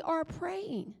what we are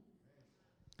praying.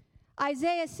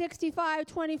 Isaiah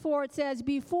 65:24, it says,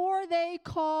 "Before they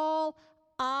call,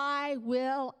 I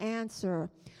will answer.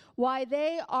 While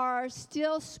they are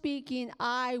still speaking,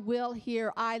 I will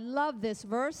hear." I love this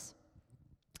verse.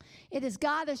 It is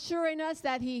God assuring us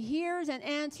that he hears and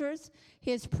answers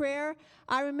his prayer.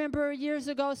 I remember years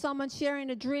ago someone sharing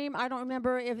a dream. I don't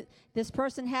remember if this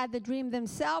person had the dream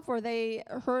themselves or they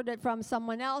heard it from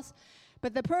someone else.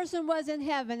 But the person was in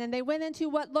heaven, and they went into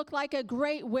what looked like a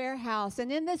great warehouse.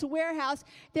 And in this warehouse,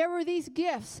 there were these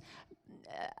gifts,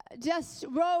 just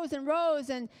rows and rows,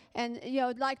 and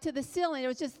like to the ceiling. It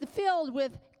was just filled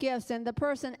with gifts. And the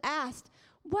person asked,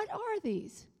 "What are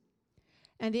these?"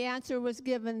 And the answer was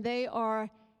given: they are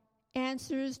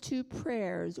answers to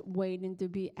prayers waiting to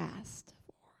be asked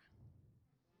for.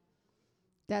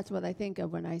 That's what I think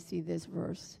of when I see this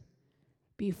verse.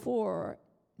 Before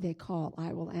they call,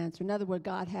 I will answer. In other words,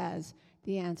 God has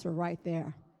the answer right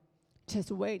there,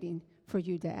 just waiting for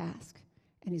you to ask.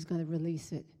 And he's going to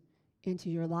release it into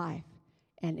your life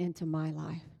and into my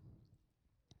life.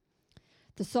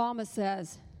 The psalmist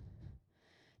says,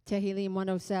 Tehillim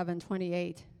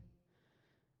 107:28,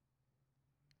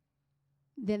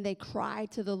 "Then they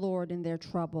cried to the Lord in their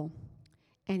trouble,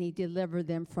 and he delivered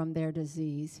them from their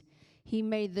disease. He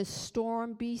made the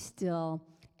storm be still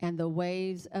and the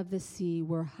waves of the sea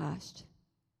were hushed.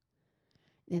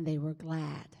 Then they were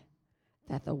glad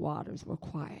that the waters were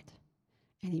quiet,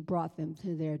 and he brought them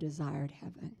to their desired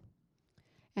heaven.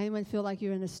 Anyone feel like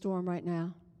you're in a storm right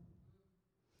now?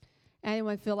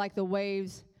 Anyone feel like the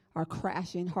waves are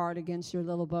crashing hard against your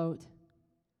little boat?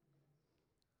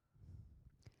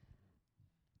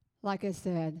 Like I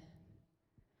said,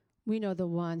 we know the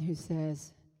one who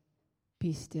says,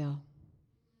 "Be still."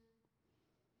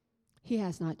 He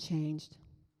has not changed.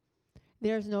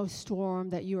 There's no storm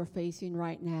that you are facing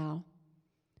right now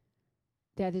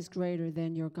that is greater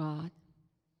than your God.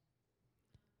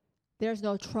 There's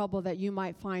no trouble that you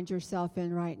might find yourself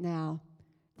in right now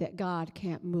that God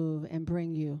can't move and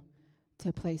bring you to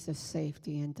a place of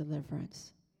safety and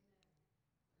deliverance.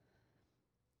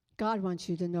 God wants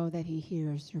you to know that he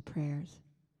hears your prayers,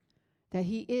 that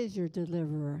he is your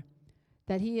deliverer,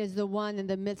 that he is the one in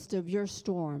the midst of your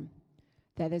storm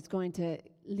that is going to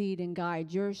lead and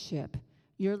guide your ship,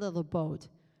 your little boat,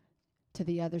 to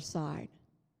the other side,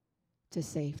 to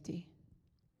safety.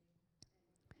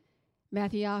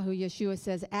 Matthew, Yeshua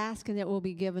says, "Ask and it will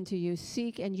be given to you.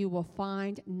 Seek and you will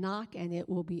find. Knock and it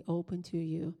will be open to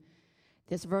you."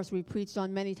 This verse we preached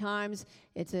on many times.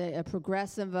 It's a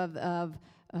progressive of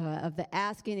the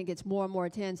asking. It gets more and more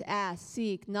intense. Ask,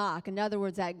 seek, knock. In other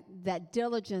words, that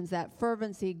diligence, that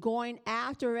fervency, going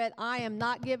after it. I am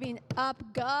not giving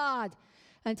up, God,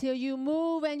 until you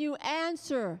move and you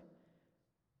answer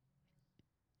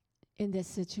in this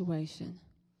situation.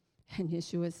 And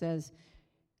Yeshua says,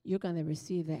 you're going to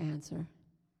receive the answer.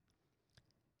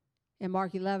 In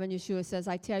Mark 11, Yeshua says,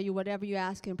 "I tell you, whatever you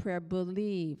ask in prayer,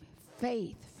 believe."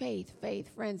 Faith, faith, faith.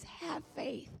 Friends, have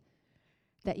faith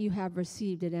that you have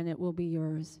received it and it will be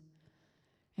yours.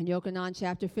 In Yochanan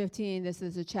chapter 15, this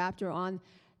is a chapter on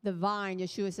the vine.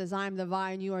 Yeshua says, "I am the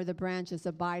vine, you are the branches.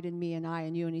 Abide in me and I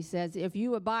in you." And he says, "If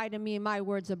you abide in me and my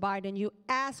words abide in you,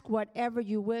 ask whatever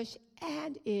you wish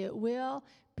and it will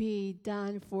be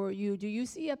done for you." Do you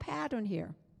see a pattern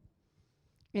here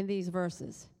in these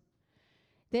verses?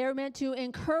 They're meant to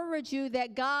encourage you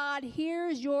that God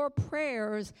hears your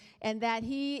prayers and that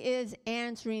he is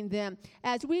answering them.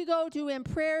 As we go to in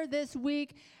prayer this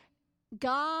week,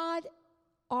 God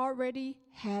already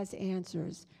has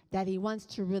answers that he wants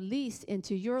to release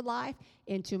into your life,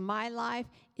 into my life,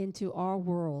 into our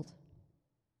world.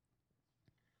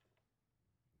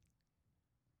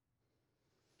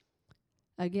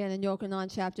 Again, in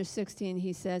Yochanan chapter 16,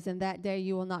 he says, "In that day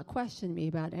you will not question me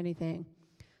about anything.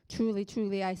 Truly,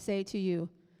 truly, I say to you,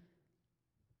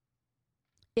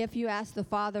 if you ask the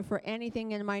Father for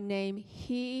anything in my name,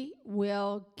 he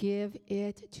will give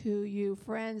it to you."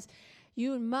 Friends,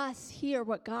 you must hear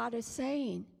what God is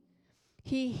saying.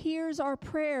 He hears our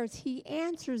prayers. He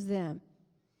answers them.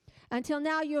 Until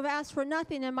now, you have asked for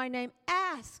nothing in my name.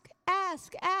 Ask,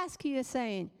 ask, ask, he is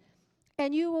saying,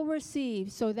 and you will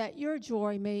receive so that your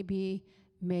joy may be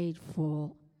made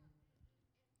full.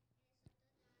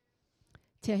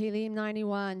 Tehillim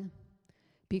 91,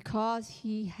 "Because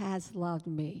he has loved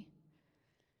me,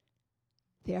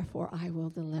 therefore I will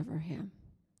deliver him.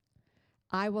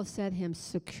 I will set him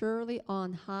securely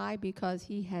on high because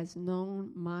he has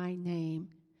known my name.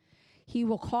 He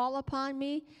will call upon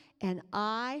me, and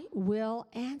I will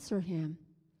answer him.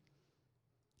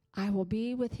 I will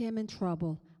be with him in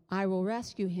trouble. I will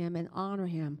rescue him and honor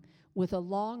him. With a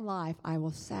long life I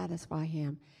will satisfy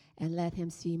him and let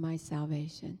him see my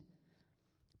salvation."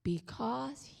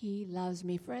 Because he loves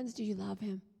me. Friends, do you love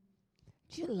him?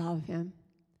 Do you love him?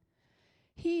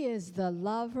 He is the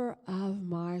lover of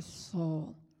my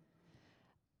soul.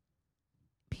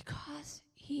 Because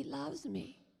he loves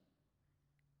me,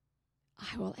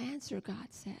 I will answer,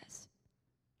 God says.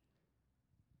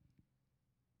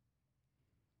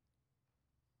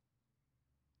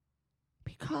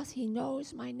 Because he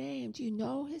knows my name. Do you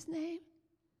know his name?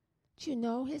 Do you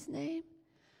know his name?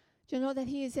 Do you know that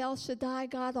he is El Shaddai,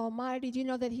 God Almighty? Do you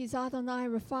know that he's Adonai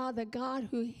Rapha, the God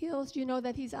who heals? Do you know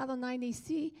that he's Adonai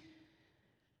Nisi?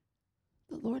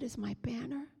 The Lord is my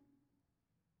banner.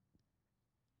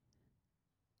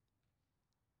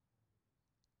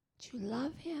 Do you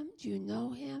love him? Do you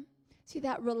know him? See,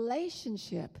 that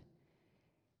relationship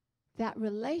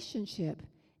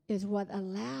is what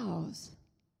allows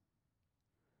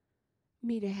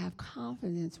me to have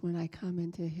confidence when I come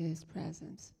into his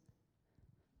presence.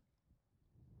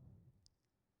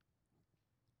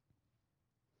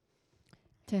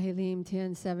 Tehillim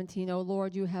 10:17, "O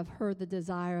Lord, you have heard the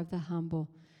desire of the humble.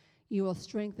 You will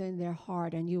strengthen their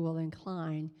heart and you will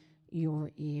incline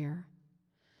your ear."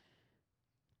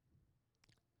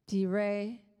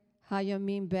 Direi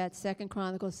Hayamim Bet, 2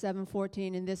 Chronicles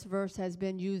 7:14, and this verse has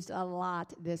been used a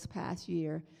lot this past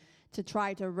year to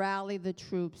try to rally the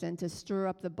troops and to stir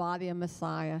up the body of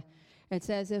Messiah. It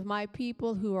says, if my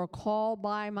people who are called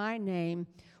by my name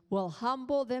will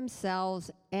humble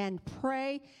themselves and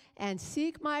pray and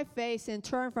seek my face and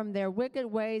turn from their wicked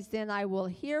ways, then I will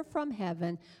hear from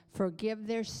heaven, forgive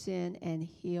their sin, and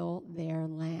heal their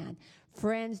land.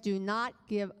 Friends, do not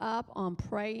give up on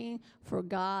praying for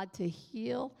God to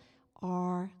heal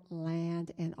our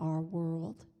land and our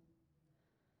world.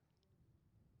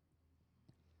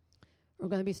 We're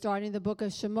going to be starting the book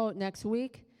of Shemot next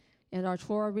week in our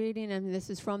Torah reading, and this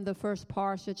is from the first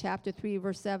parsha, chapter 3,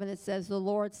 verse 7. It says, the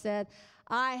Lord said,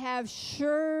 I have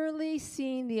surely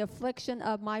seen the affliction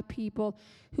of my people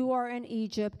who are in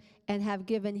Egypt, and have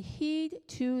given heed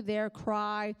to their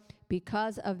cry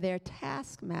because of their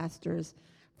taskmasters,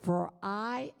 for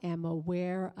I am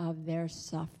aware of their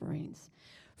sufferings.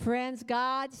 Friends,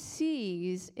 God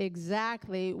sees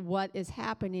exactly what is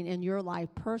happening in your life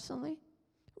personally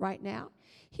right now.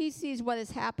 He sees what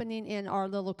is happening in our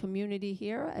little community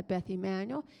here at Beth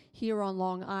Emanuel, here on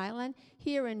Long Island,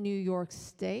 here in New York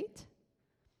State,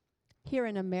 here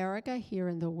in America, here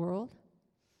in the world.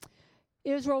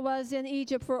 Israel was in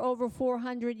Egypt for over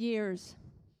 400 years.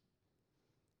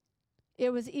 It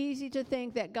was easy to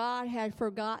think that God had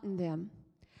forgotten them.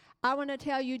 I want to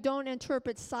tell you, don't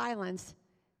interpret silence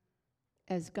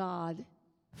as God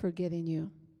forgetting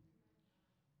you.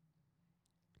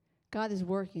 God is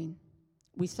working.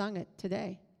 We sung it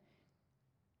today.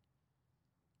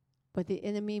 But the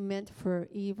enemy meant for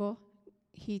evil,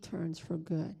 he turns for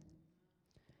good.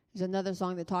 There's another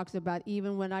song that talks about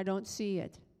even when I don't see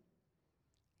it,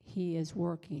 he is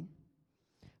working.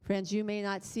 Friends, you may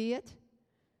not see it,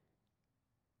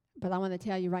 but I want to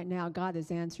tell you right now, God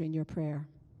is answering your prayer.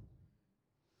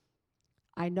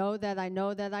 I know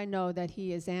that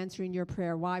he is answering your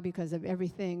prayer. Why? Because of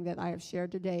everything that I have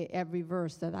shared today, every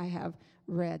verse that I have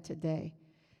read today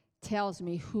tells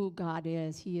me who God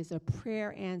is. He is a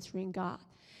prayer-answering God.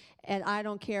 And I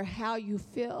don't care how you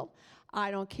feel. I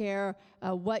don't care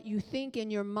what you think in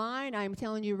your mind. I'm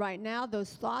telling you right now,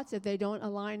 those thoughts, if they don't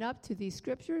align up to these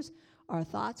scriptures, are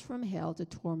thoughts from hell to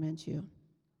torment you.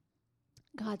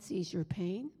 God sees your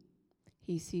pain.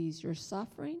 He sees your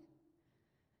suffering.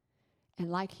 And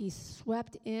like he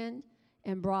swept in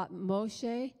and brought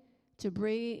Moshe to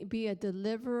be a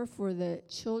deliverer for the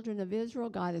children of Israel,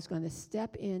 God is going to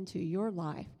step into your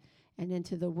life and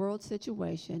into the world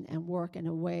situation and work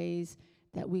in ways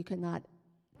that we could not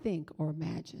think or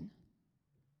imagine.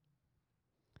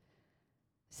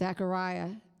 Zechariah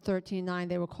 13:9,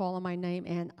 they will call on my name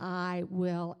and I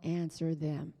will answer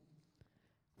them.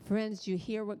 Friends, you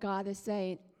hear what God is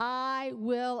saying? I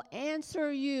will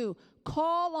answer you.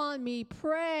 Call on me.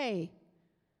 Pray.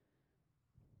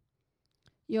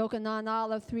 Yochanan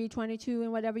Aleph 3:22,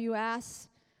 and whatever you ask,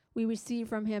 we receive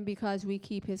from him because we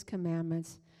keep his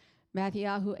commandments. Matthew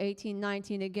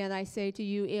 18:19, again, I say to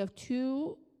you, if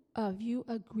two of you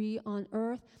agree on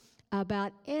earth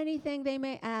about anything they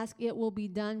may ask, it will be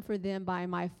done for them by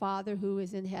my Father who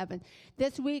is in heaven.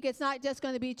 This week, it's not just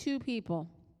going to be two people.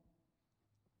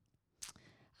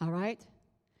 All right?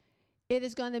 It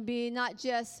is going to be not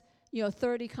just,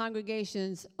 30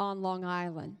 congregations on Long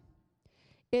Island.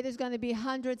 It is going to be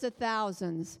hundreds of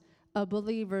thousands of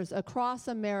believers across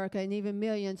America and even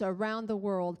millions around the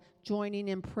world joining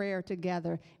in prayer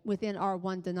together within our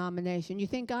one denomination. You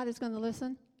think God is going to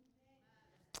listen?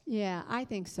 Yeah, I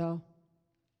think so.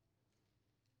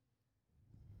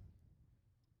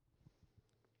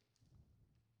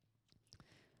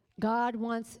 God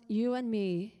wants you and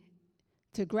me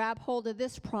to grab hold of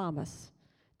this promise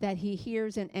that he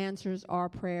hears and answers our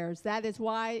prayers. That is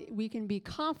why we can be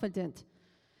confident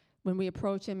when we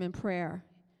approach him in prayer.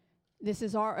 This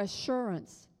is our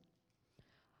assurance.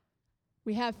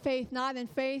 We have faith, not in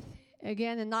faith,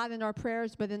 again, and not in our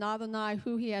prayers, but in Adonai,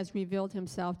 who he has revealed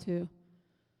himself to.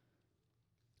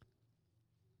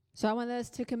 So I want us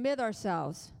to commit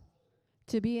ourselves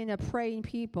to being a praying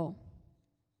people.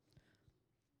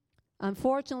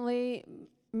 Unfortunately,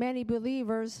 many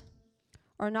believers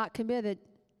are not committed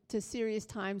to serious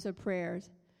times of prayers.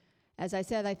 As I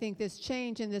said, I think this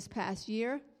changed in this past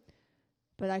year,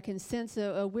 but I can sense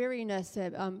a weariness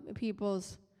at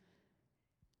people's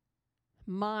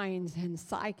minds and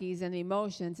psyches and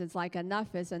emotions. It's like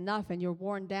enough is enough, and you're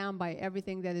worn down by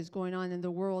everything that is going on in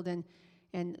the world.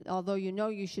 And although you know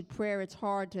you should pray, it's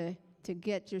hard to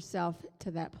get yourself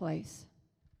to that place.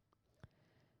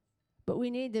 But we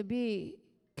need to be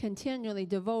continually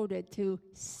devoted to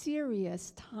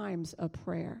serious times of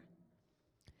prayer.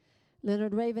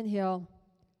 Leonard Ravenhill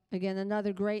Again,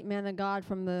 another great man of God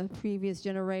from the previous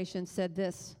generation said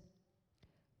this: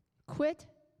 quit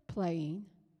playing,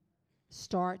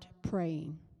 start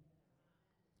praying.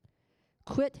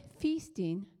 Quit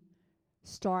feasting,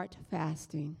 start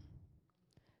fasting.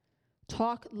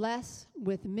 Talk less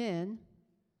with men,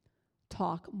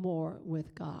 talk more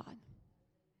with God.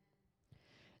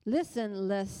 Listen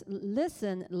less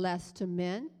to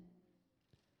men.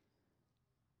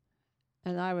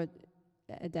 And I would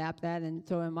adapt that and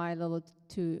throw in my little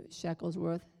 2 shekels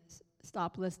worth.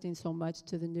 Stop listening so much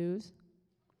to the news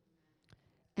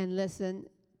and listen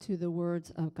to the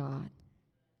words of God.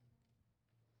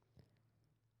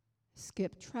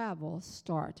 Skip travel,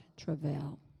 start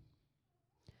travail.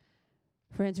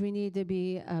 Friends, we need to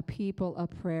be a people of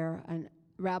prayer. And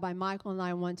Rabbi Michael and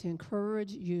I want to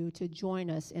encourage you to join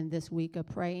us in this week of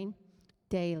praying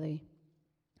daily.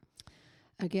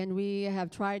 Again, we have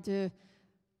tried to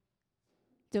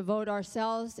devote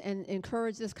ourselves and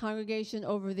encourage this congregation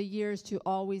over the years to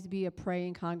always be a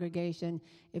praying congregation.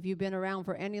 If you've been around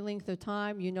for any length of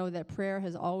time, you know that prayer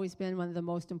has always been one of the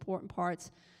most important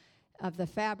parts of the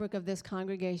fabric of this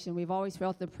congregation. We've always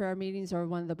felt the prayer meetings are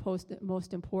one of the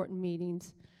most important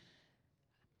meetings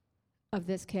of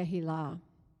this Kehillah.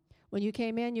 When you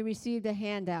came in, you received a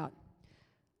handout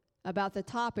about the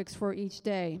topics for each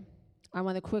day. I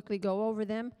want to quickly go over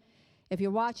them. If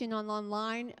you're watching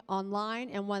online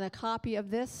and want a copy of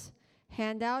this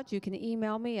handout, you can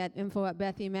email me at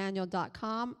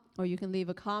info@bethemmanuel.com, or you can leave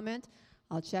a comment.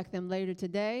 I'll check them later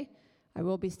today. I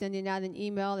will be sending out an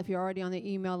email. If you're already on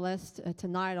the email list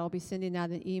tonight, I'll be sending out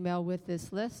an email with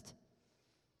this list.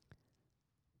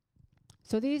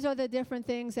 So these are the different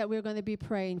things that we're going to be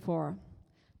praying for.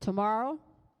 Tomorrow,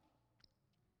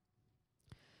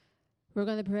 we're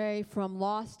going to pray from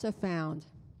lost to found.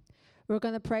 We're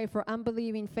going to pray for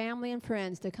unbelieving family and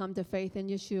friends to come to faith in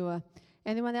Yeshua.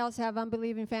 Anyone else have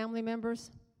unbelieving family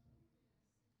members?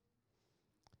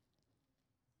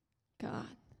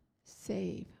 God,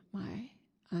 save my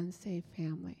unsaved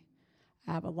family.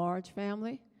 I have a large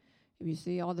family. If you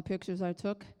see all the pictures I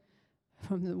took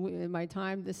from my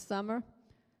time this summer,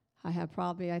 I have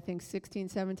probably, 16,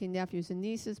 17 nephews and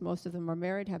nieces. Most of them are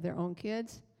married, have their own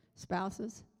kids,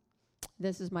 spouses.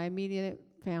 This is my immediate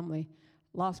family.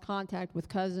 Lost contact with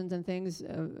cousins and things,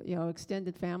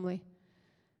 extended family.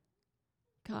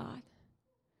 God,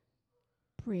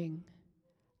 bring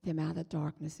them out of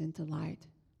darkness into light.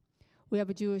 We have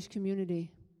a Jewish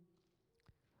community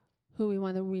who we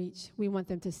want to reach. We want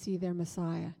them to see their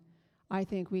Messiah. I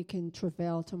think we can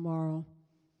travail tomorrow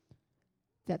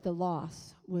that the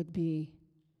lost would be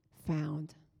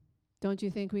found. Don't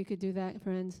you think we could do that,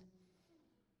 friends?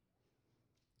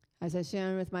 As I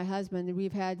shared with my husband,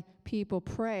 we've had people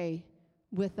pray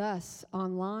with us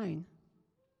online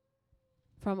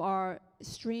from our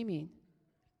streaming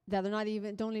that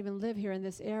don't even live here in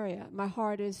this area. My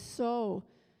heart is so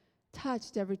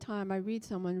touched every time I read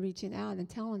someone reaching out and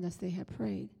telling us they have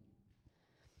prayed.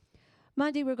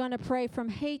 Monday, we're going to pray from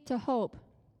hate to hope.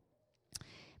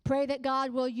 Pray that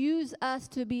God will use us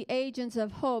to be agents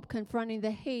of hope confronting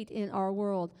the hate in our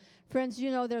world. Friends,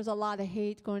 you know there's a lot of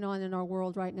hate going on in our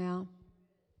world right now.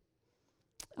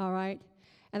 All right?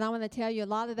 And I want to tell you, a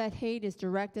lot of that hate is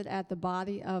directed at the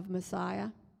body of Messiah.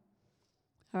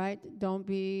 All right? Don't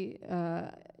be,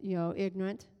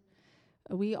 ignorant.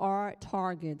 We are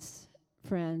targets,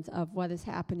 friends, of what is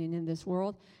happening in this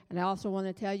world. And I also want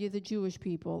to tell you the Jewish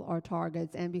people are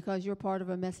targets. And because you're part of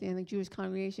a Messianic Jewish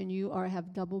congregation, you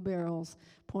have double barrels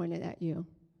pointed at you.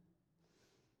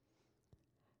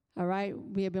 All right,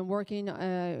 we have been working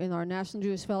in our National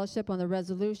Jewish Fellowship on the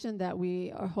resolution that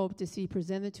we hope to see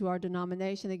presented to our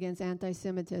denomination against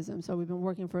anti-Semitism. So we've been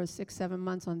working for 6-7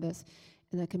 months on this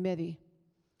in the committee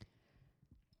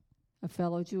of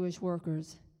fellow Jewish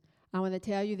workers. I want to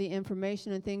tell you the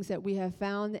information and things that we have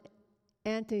found.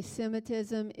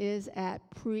 Anti-Semitism is at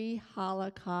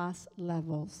pre-Holocaust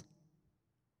levels.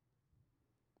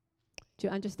 Do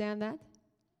you understand that?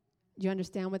 Do you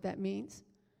understand what that means?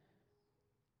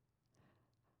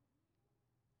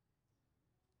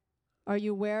 Are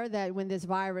you aware that when this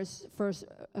virus first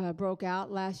broke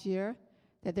out last year,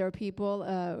 that there are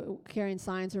people carrying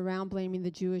signs around blaming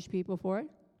the Jewish people for it?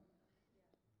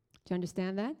 Do you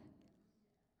understand that?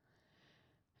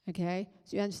 Okay,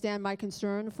 so you understand my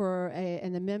concern for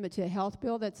an amendment to a health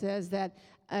bill that says that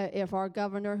if our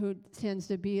governor, who tends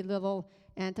to be a little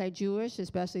anti-Jewish,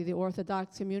 especially the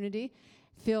Orthodox community,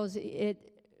 feels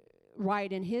it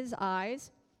right in his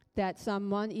eyes that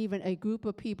someone, even a group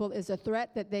of people, is a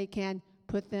threat, that they can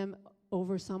put them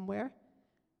over somewhere?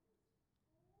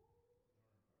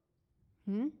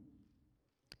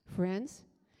 Friends,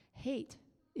 hate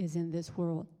is in this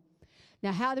world.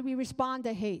 Now, how do we respond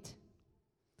to hate?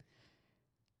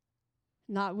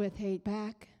 Not with hate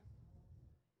back.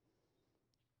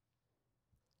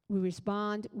 We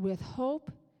respond with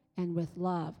hope and with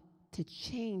love to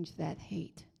change that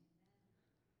hate.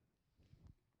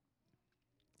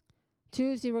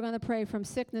 Tuesday, we're going to pray from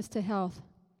sickness to health.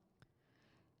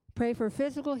 Pray for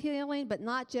physical healing, but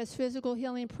not just physical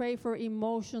healing. Pray for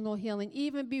emotional healing.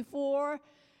 Even before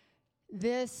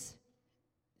this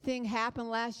thing happened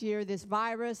last year, this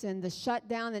virus and the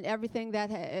shutdown and everything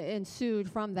that ensued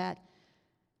from that,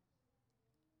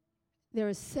 there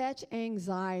is such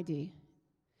anxiety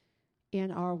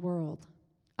in our world.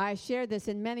 I shared this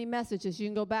in many messages. You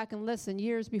can go back and listen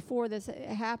years before this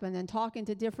happened and talking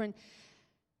to different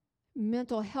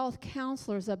mental health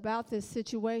counselors about this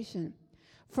situation.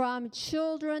 From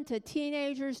children to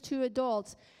teenagers to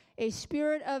adults, a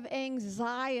spirit of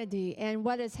anxiety, and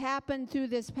what has happened through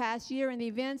this past year and the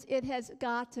events, it has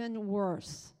gotten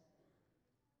worse.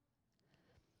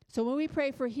 So when we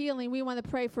pray for healing, we want to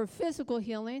pray for physical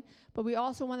healing, but we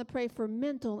also want to pray for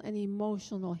mental and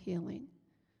emotional healing.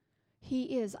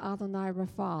 He is Adonai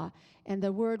Rapha, and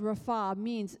the word Rapha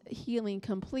means healing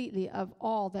completely of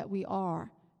all that we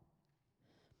are.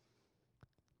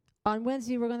 On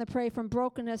Wednesday, we're going to pray from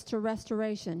brokenness to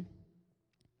restoration.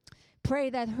 Pray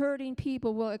that hurting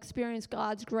people will experience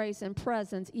God's grace and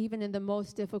presence even in the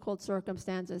most difficult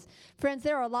circumstances. Friends,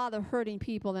 there are a lot of hurting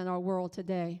people in our world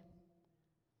today.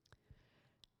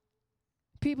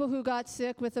 People who got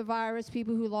sick with the virus,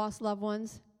 people who lost loved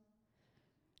ones.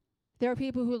 There are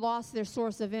people who lost their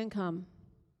source of income.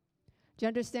 Do you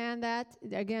understand that?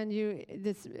 Again,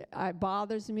 this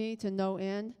bothers me to no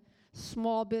end.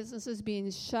 Small businesses being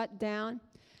shut down,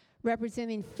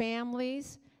 representing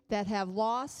families that have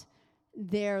lost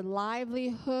their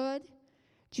livelihood.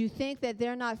 Do you think that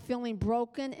they're not feeling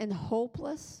broken and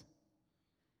hopeless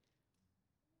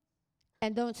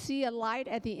and don't see a light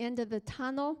at the end of the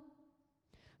tunnel?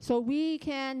 So we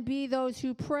can be those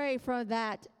who pray for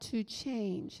that to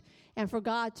change and for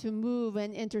God to move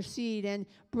and intercede and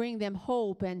bring them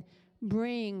hope and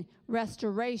bring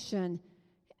restoration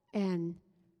and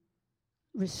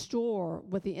restore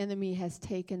what the enemy has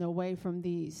taken away from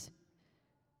these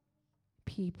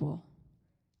people.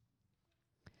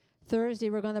 Thursday,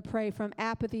 we're going to pray from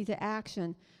apathy to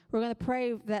action. We're going to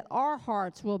pray that our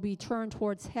hearts will be turned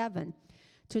towards heaven,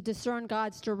 to discern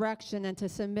God's direction and to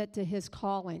submit to his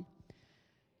calling.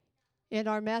 In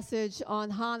our message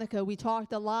on Hanukkah, we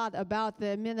talked a lot about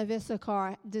the men of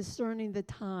Issachar discerning the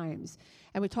times.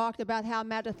 And we talked about how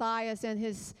Mattathias and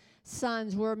his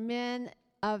sons were men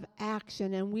of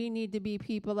action, and we need to be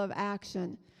people of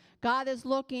action. God is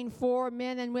looking for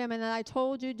men and women, and I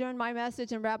told you during my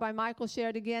message, and Rabbi Michael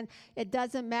shared again, it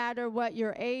doesn't matter what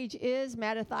your age is.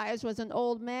 Mattathias was an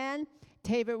old man.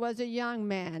 David was a young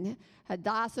man.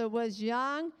 Hadassah was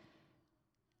young.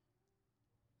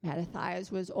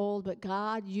 Mattathias was old, but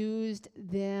God used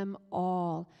them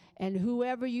all. And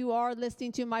whoever you are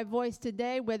listening to my voice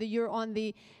today, whether you're on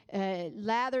the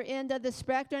latter end of the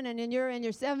spectrum and you're in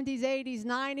your 70s, 80s,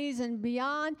 90s, and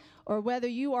beyond, or whether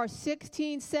you are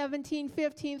 16, 17,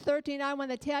 15, 13, I want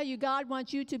to tell you, God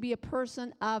wants you to be a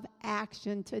person of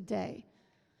action today.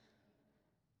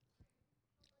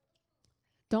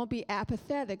 Don't be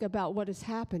apathetic about what is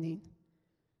happening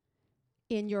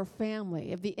in your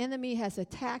family. If the enemy has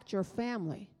attacked your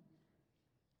family,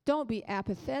 don't be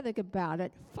apathetic about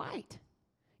it. Fight.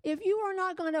 If you are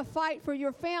not going to fight for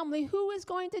your family, who is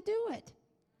going to do it?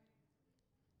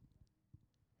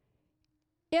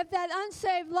 If that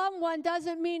unsaved loved one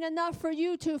doesn't mean enough for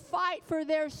you to fight for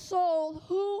their soul,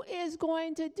 who is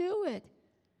going to do it?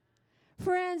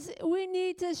 Friends, we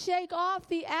need to shake off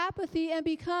the apathy and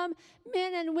become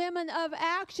men and women of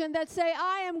action that say,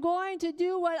 I am going to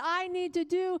do what I need to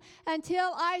do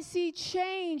until I see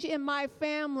change in my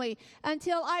family,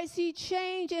 until I see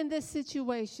change in this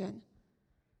situation.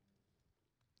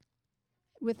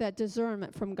 With that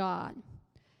discernment from God.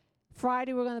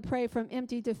 Friday, we're going to pray from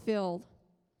empty to filled.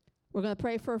 We're going to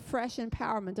pray for fresh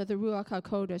empowerment of the Ruach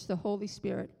HaKodesh, the Holy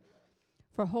Spirit,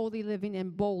 for holy living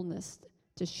and boldness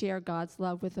to share God's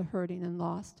love with the hurting and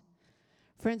lost.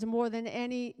 Friends, more than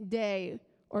any day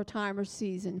or time or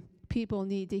season, people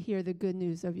need to hear the good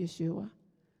news of Yeshua.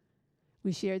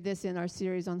 We shared this in our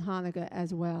series on Hanukkah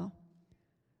as well.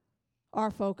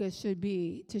 Our focus should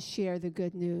be to share the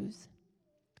good news.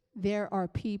 There are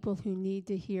people who need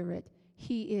to hear it.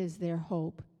 He is their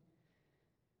hope.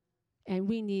 And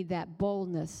we need that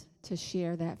boldness to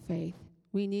share that faith.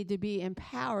 We need to be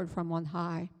empowered from on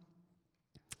high.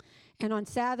 And on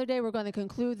Saturday, we're going to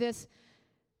conclude this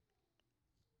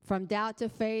from doubt to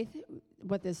faith.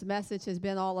 what this message has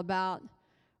been all about.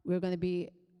 We're going to be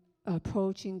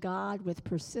approaching God with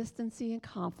persistency and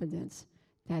confidence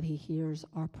that he hears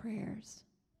our prayers.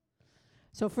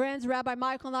 So friends, Rabbi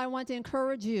Michael and I want to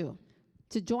encourage you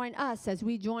to join us as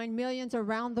we join millions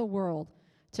around the world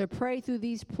to pray through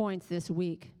these points this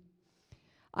week.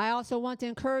 I also want to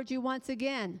encourage you once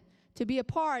again to be a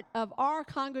part of our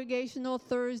congregational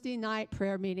Thursday night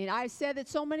prayer meeting. I've said it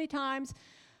so many times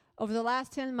over the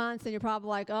last 10 months, and you're probably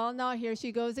like, oh no, here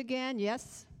she goes again.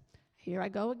 Yes, here I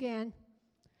go again.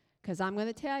 Because I'm going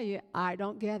to tell you, I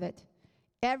don't get it.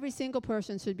 Every single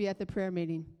person should be at the prayer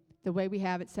meeting the way we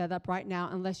have it set up right now,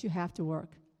 unless you have to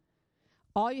work.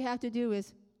 All you have to do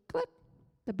is click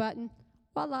the button.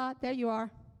 Voila, there you are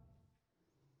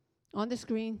on the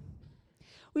screen.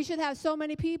 We should have so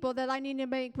many people that I need to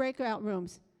make breakout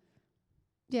rooms.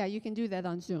 Yeah, you can do that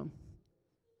on Zoom,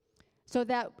 so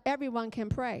that everyone can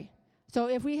pray. So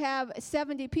if we have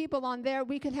 70 people on there,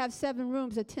 we could have 7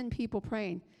 rooms of 10 people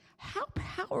praying. How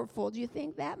powerful do you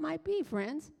think that might be,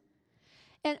 friends?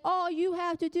 And all you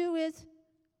have to do is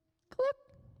click,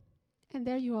 and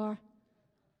there you are.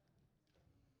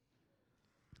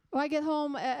 Well, I get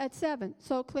home at 7,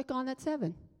 so click on at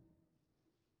 7.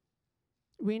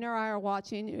 Rena or I are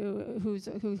watching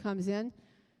who comes in,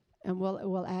 and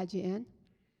we'll add you in.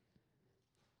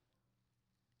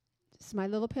 It's my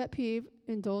little pet peeve.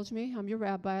 Indulge me. I'm your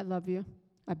rabbi. I love you.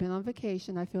 I've been on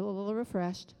vacation. I feel a little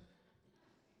refreshed.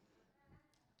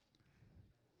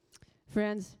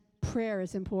 Friends, prayer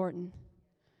is important.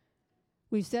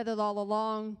 We've said it all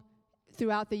along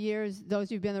throughout the years. Those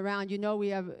who've been around, we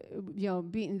have,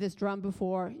 beaten this drum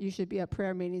before. You should be at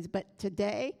prayer meetings. But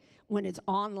today, when it's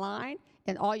online,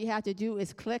 and all you have to do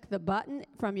is click the button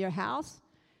from your house,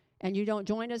 and you don't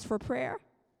join us for prayer.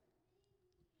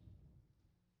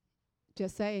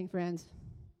 Just saying, friends,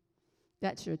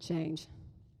 that should change.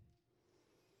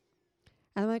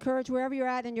 And I encourage wherever you're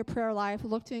at in your prayer life,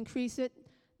 look to increase it,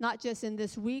 not just in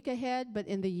this week ahead, but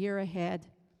in the year ahead.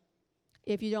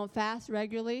 If you don't fast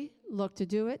regularly, look to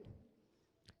do it.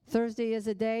 Thursday is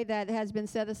a day that has been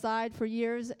set aside for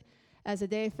years as a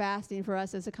day of fasting for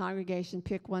us as a congregation.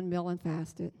 Pick one meal and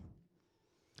fast it.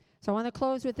 So I want to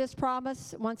close with this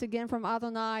promise, once again from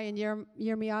Adonai in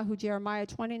Yirmiyahu, Jeremiah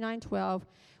 29:12.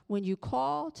 When you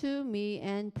call to me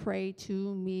and pray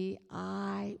to me,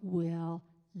 I will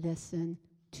listen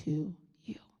to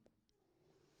you.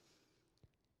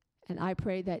 And I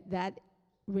pray that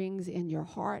rings in your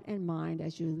heart and mind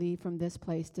as you leave from this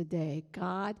place today.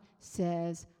 God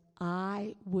says,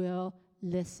 I will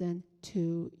listen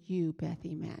to you, Beth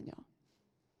Emmanuel.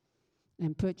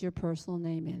 And put your personal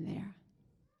name in there.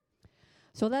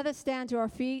 So let us stand to our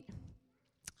feet.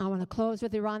 I want to close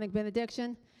with the Aaronic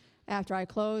benediction. After I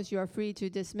close, you're free to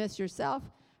dismiss yourself.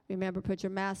 Remember, put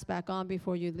your mask back on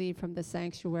before you leave from the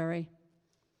sanctuary.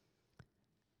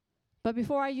 But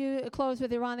before I close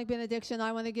with the Aaronic benediction,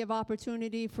 I want to give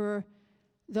opportunity for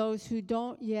those who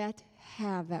don't yet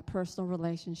have that personal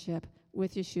relationship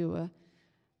with Yeshua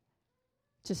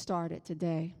to start it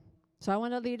today. So I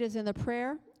want to lead us in a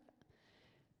prayer.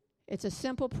 It's a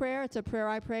simple prayer. It's a prayer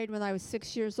I prayed when I was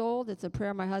 6 years old. It's a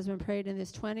prayer my husband prayed in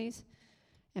his 20s.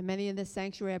 And many in this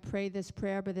sanctuary have prayed this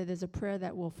prayer, but it is a prayer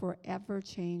that will forever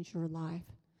change your life.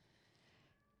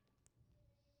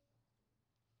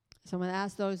 So I'm going to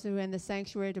ask those who are in the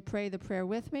sanctuary to pray the prayer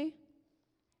with me.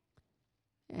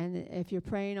 And if you're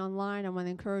praying online, I want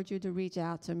to encourage you to reach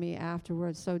out to me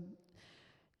afterwards. So,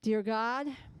 dear God,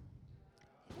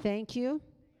 thank you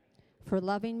for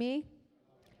loving me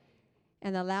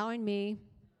and allowing me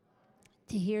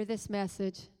to hear this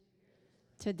message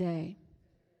today.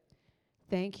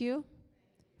 Thank you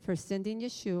for sending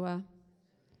Yeshua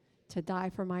to die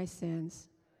for my sins.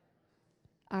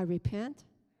 I repent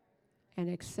and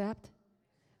accept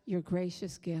your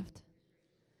gracious gift.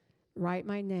 Write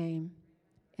my name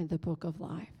in the book of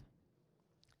life.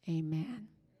 Amen.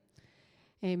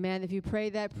 Amen. If you pray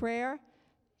that prayer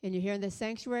and you're here in the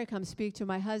sanctuary, come speak to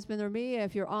my husband or me.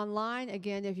 If you're online,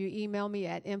 again, if you email me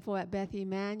at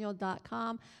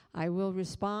info@bethemmanuel.com, I will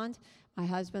respond. My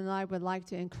husband and I would like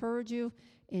to encourage you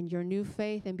in your new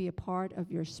faith and be a part of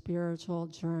your spiritual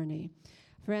journey.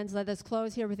 Friends, let us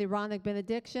close here with the Aaronic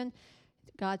benediction.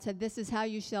 God said, this is how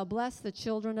you shall bless the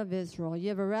children of Israel.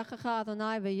 Yivarechecha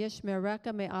Adonai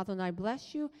v'yishmerecha. May Adonai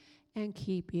bless you and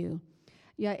keep you.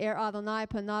 Ya'er Adonai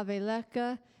panav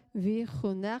elecha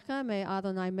v'chunecha. May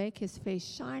Adonai make his face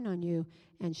shine on you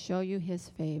and show you his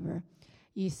favor.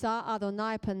 Yisa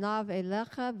Adonai panav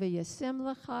elecha v'yasim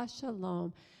lecha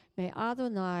shalom. May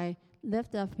Adonai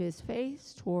lift up his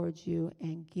face towards you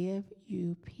and give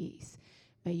you peace.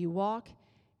 May you walk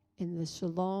in the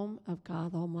shalom of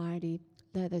God Almighty.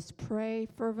 Let us pray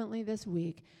fervently this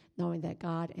week, knowing that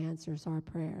God answers our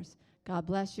prayers. God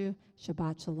bless you.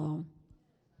 Shabbat shalom.